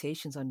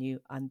expectations on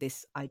you and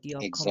this idea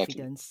of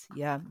confidence.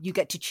 Yeah, you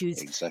get to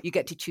choose. Exactly. You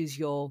get to choose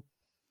your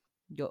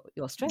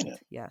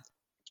strength. Yeah.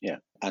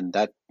 And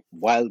that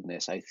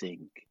wildness, I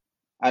think,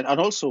 and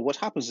also what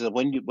happens is that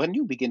when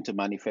you begin to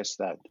manifest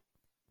that,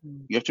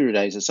 you have to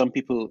realize that some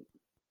people,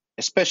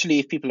 especially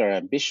if people are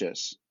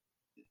ambitious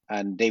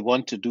and they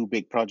want to do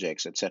big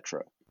projects,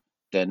 etc.,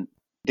 then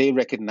they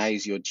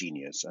recognize your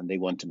genius and they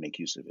want to make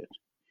use of it.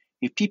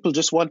 If people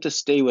just want to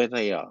stay where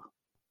they are,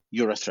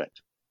 you're a threat.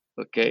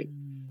 Okay?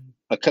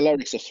 A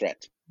choleric's a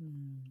threat.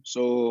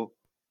 So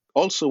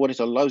also what it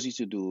allows you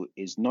to do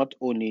is not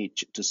only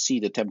to see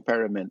the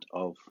temperament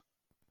of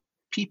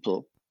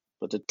people,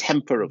 but the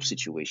temper of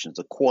situations,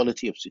 the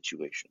quality of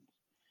situations.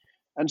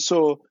 And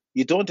so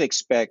you don't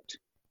expect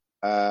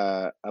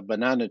a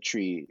banana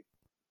tree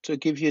to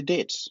give you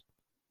dates,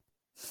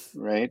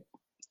 right?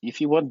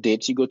 If you want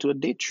dates, you go to a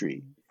date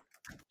tree.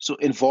 So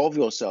involve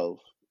yourself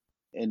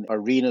in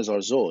arenas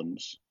or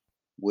zones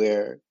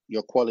where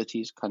your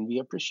qualities can be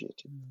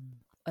appreciated.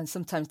 And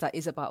sometimes that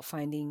is about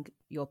finding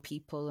your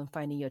people and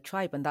finding your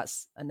tribe. And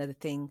that's another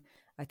thing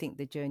I think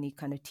the journey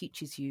kind of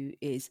teaches you,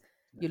 is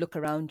you look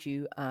around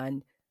you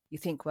and you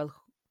think, well,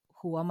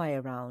 who am I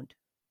around?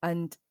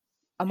 And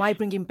am I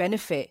bringing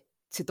benefit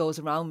to those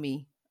around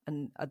me?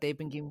 And are they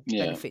bringing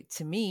benefit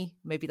to me?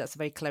 Maybe that's a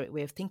very cleric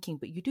way of thinking,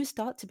 but you do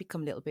start to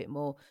become a little bit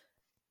more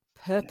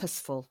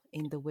purposeful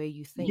in the way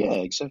you think. Yeah,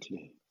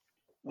 exactly.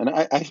 And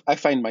I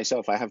find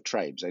myself, I have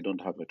tribes. I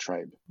don't have a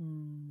tribe.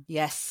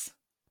 Yes.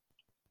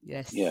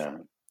 Yeah.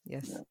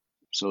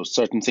 So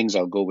certain things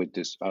I'll go with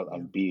this. I'll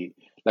be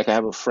like, I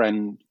have a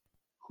friend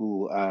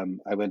who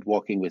I went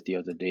walking with the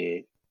other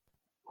day,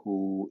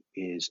 who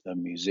is a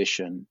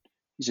musician.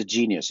 He's a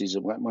genius. He's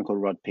a man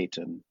called Rod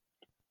Payton,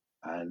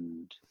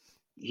 and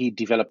he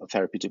developed a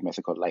therapeutic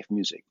method called life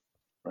music,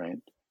 right?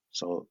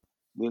 So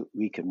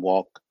we can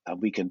walk and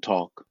we can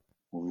talk,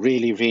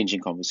 really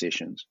ranging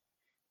conversations,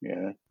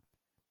 yeah.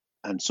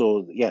 And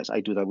so yes,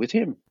 I do that with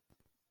him.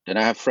 Then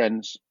I have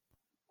friends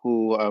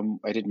who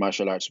I did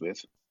martial arts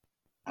with,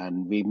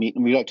 and we meet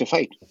and we like to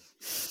fight.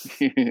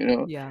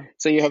 Yeah.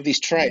 So you have these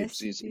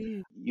tribes. Yes,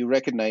 you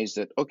recognize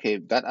that, okay,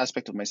 that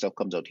aspect of myself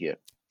comes out here.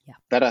 Yeah.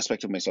 That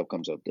aspect of myself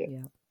comes out there.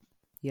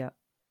 Yeah.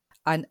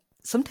 And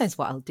sometimes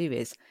what I'll do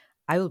is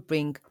I will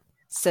bring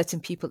certain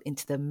people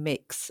into the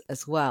mix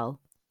as well,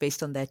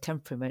 based on their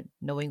temperament,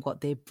 knowing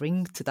what they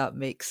bring to that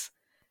mix,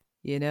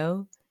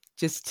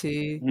 just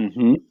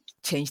to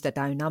change the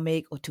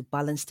dynamic or to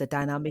balance the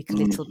dynamic a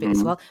little bit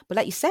as well. But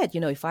like you said,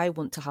 if I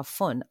want to have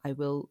fun, I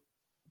will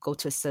go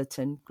to a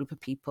certain group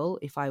of people.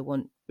 If I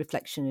want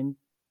reflection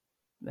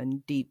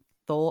and deep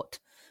thought,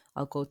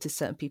 I'll go to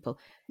certain people.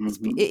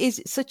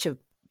 It's such a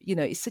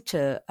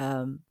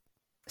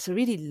it's a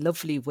really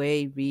lovely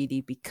way, really,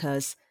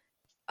 because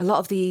a lot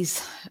of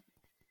these,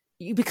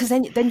 because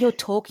then you're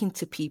talking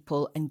to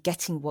people and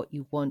getting what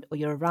you want, or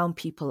you're around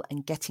people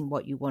and getting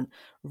what you want,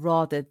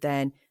 rather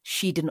than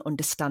she didn't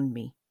understand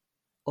me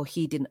or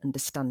he didn't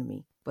understand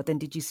me. But then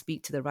did you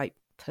speak to the right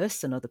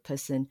person, or the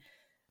person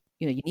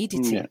you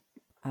needed to?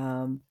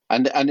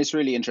 And it's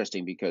really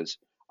interesting, because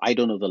I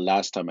don't know the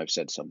last time I've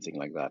said something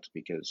like that,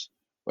 because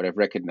what I've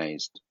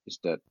recognized is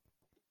that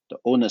the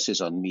onus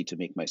is on me to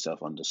make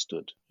myself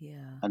understood.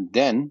 Yeah. And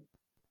then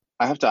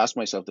I have to ask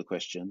myself the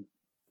question,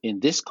 in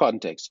this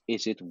context,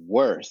 is it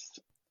worth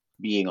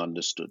being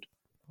understood,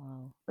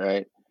 Wow.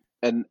 right?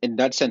 And in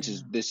that sense,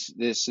 Yeah. is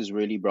this has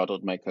really brought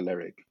out my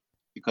choleric,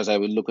 because I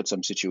would look at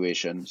some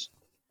situations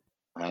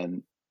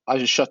and I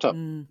just shut up,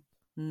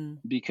 Mm.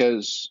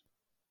 because,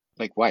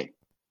 like, why?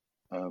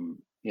 You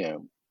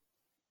know,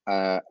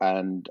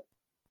 and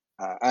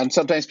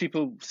sometimes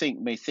people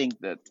may think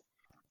that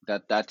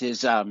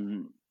is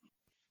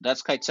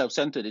that's quite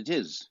self-centered. It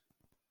is,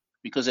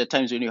 because there are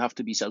times when you have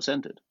to be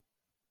self-centered,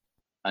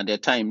 and there are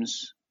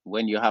times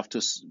when you have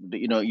to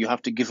you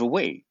have to give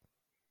away,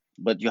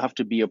 but you have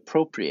to be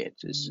appropriate.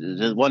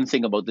 The one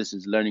thing about this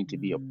is learning to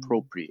be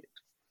appropriate.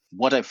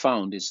 What I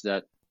found is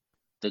that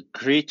the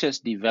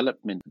greatest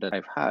development that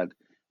I've had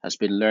has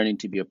been learning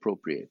to be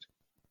appropriate.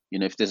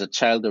 If there's a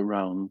child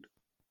around,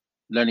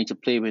 learning to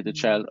play with the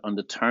child on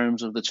the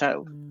terms of the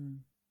child,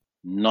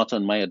 not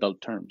on my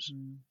adult terms.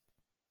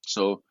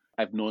 So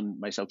I've known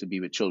myself to be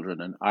with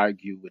children and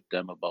argue with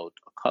them about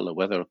a color,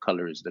 whether a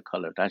color is the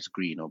color, that's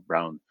green or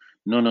brown.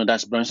 No,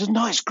 that's brown. It says,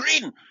 no, it's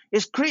green.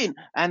 It's green.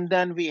 And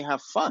then we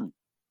have fun,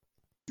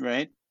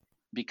 right?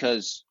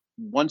 Because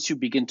once you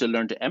begin to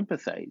learn to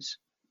empathize,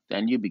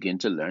 then you begin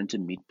to learn to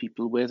meet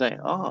people where they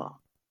are,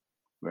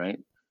 right?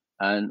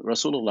 And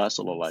Rasulullah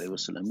sallallahu alaihi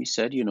wasallam, he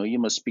said, you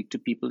must speak to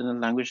people in a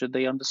language that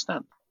they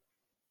understand.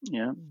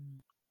 Yeah.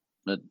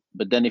 But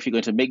then if you're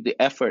going to make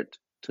the effort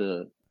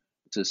to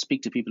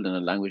speak to people in a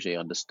language they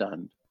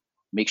understand,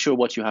 make sure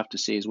what you have to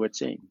say is worth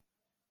saying.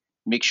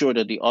 Make sure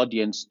that the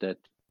audience that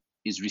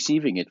is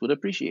receiving it would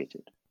appreciate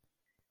it.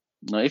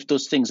 Now, if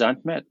those things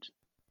aren't met,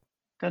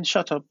 then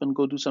shut up and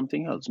go do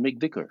something else. Make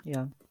dhikr.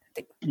 Yeah.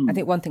 I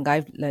think one thing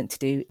I've learned to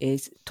do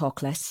is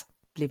talk less,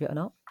 believe it or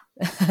not.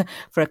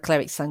 For a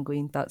cleric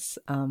sanguine, that's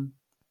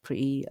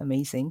pretty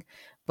amazing.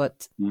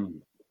 But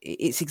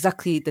it's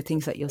exactly the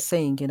things that you're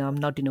saying. I'm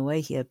nodding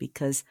away here,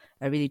 because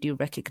I really do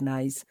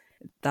recognize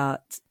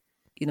that,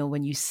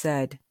 when you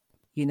said,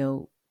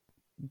 do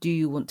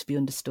you want to be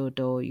understood,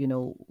 or,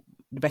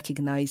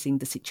 recognizing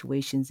the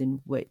situations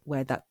in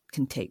where that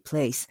can take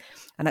place.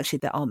 And actually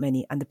there aren't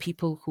many. And the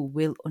people who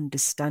will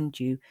understand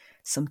you,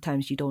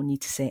 sometimes you don't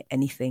need to say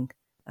anything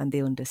and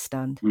they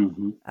understand.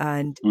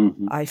 And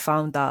I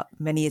found that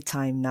many a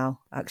time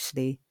now,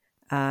 actually.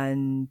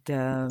 And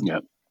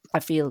I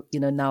feel,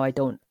 now I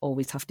don't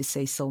always have to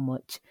say so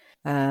much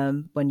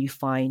when you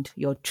find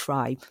your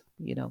tribe,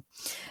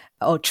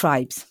 or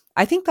tribes.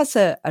 I think that's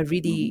a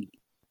really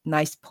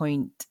nice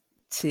point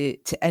to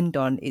end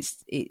on.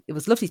 It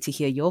was lovely to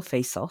hear your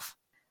face off.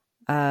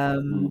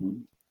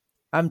 I'm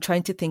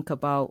trying to think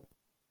about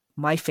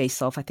my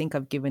face off. I think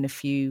I've given a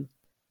few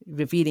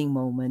revealing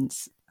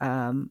moments,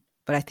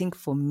 but I think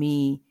for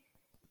me,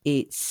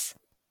 it's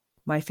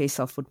my face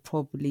off would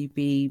probably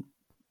be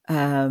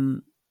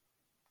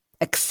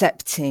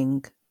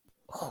accepting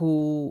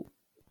who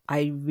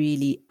I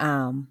really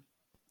am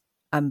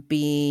and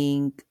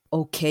being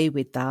okay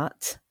with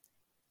that,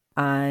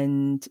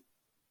 and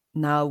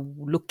now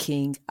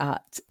looking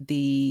at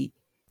the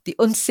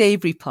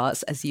unsavory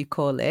parts, as you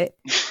call it,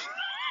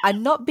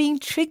 and not being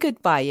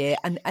triggered by it,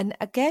 and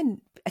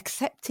again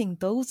accepting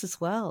those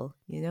as well,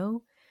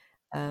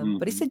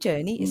 but it's a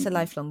journey. It's a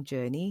lifelong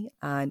journey,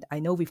 and I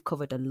know we've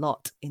covered a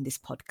lot in this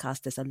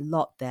podcast. There's a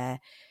lot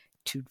there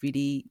to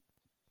really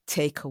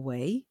take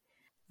away.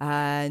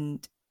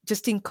 And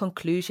just in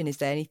conclusion, is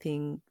there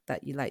anything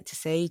that you like to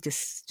say,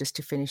 just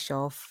to finish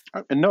off?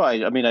 No,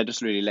 I mean, I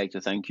just really like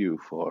to thank you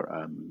for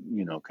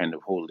kind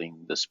of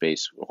holding the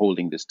space,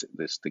 holding this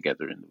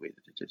together in the way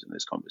that it is in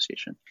this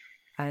conversation.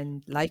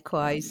 And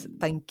likewise,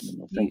 thank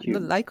you.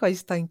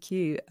 Likewise, thank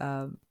you.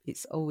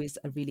 It's always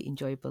a really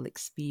enjoyable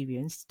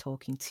experience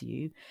talking to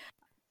you.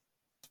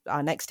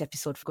 Our next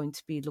episode is going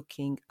to be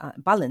looking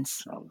at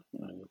balance.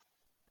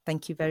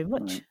 Thank you very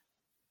much.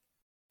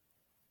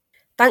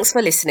 Thanks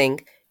for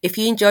listening. If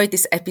you enjoyed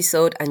this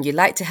episode and you'd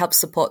like to help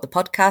support the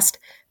podcast,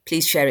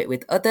 please share it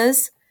with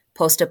others,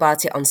 post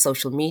about it on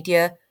social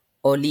media,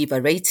 or leave a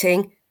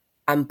rating,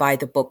 and buy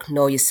the book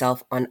Know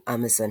Yourself on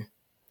Amazon.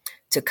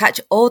 To catch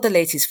all the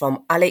latest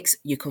from Alex,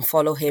 you can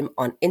follow him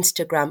on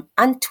Instagram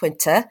and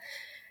Twitter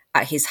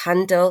at his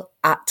handle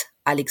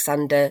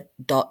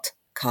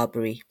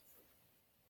 @alexander.carberry.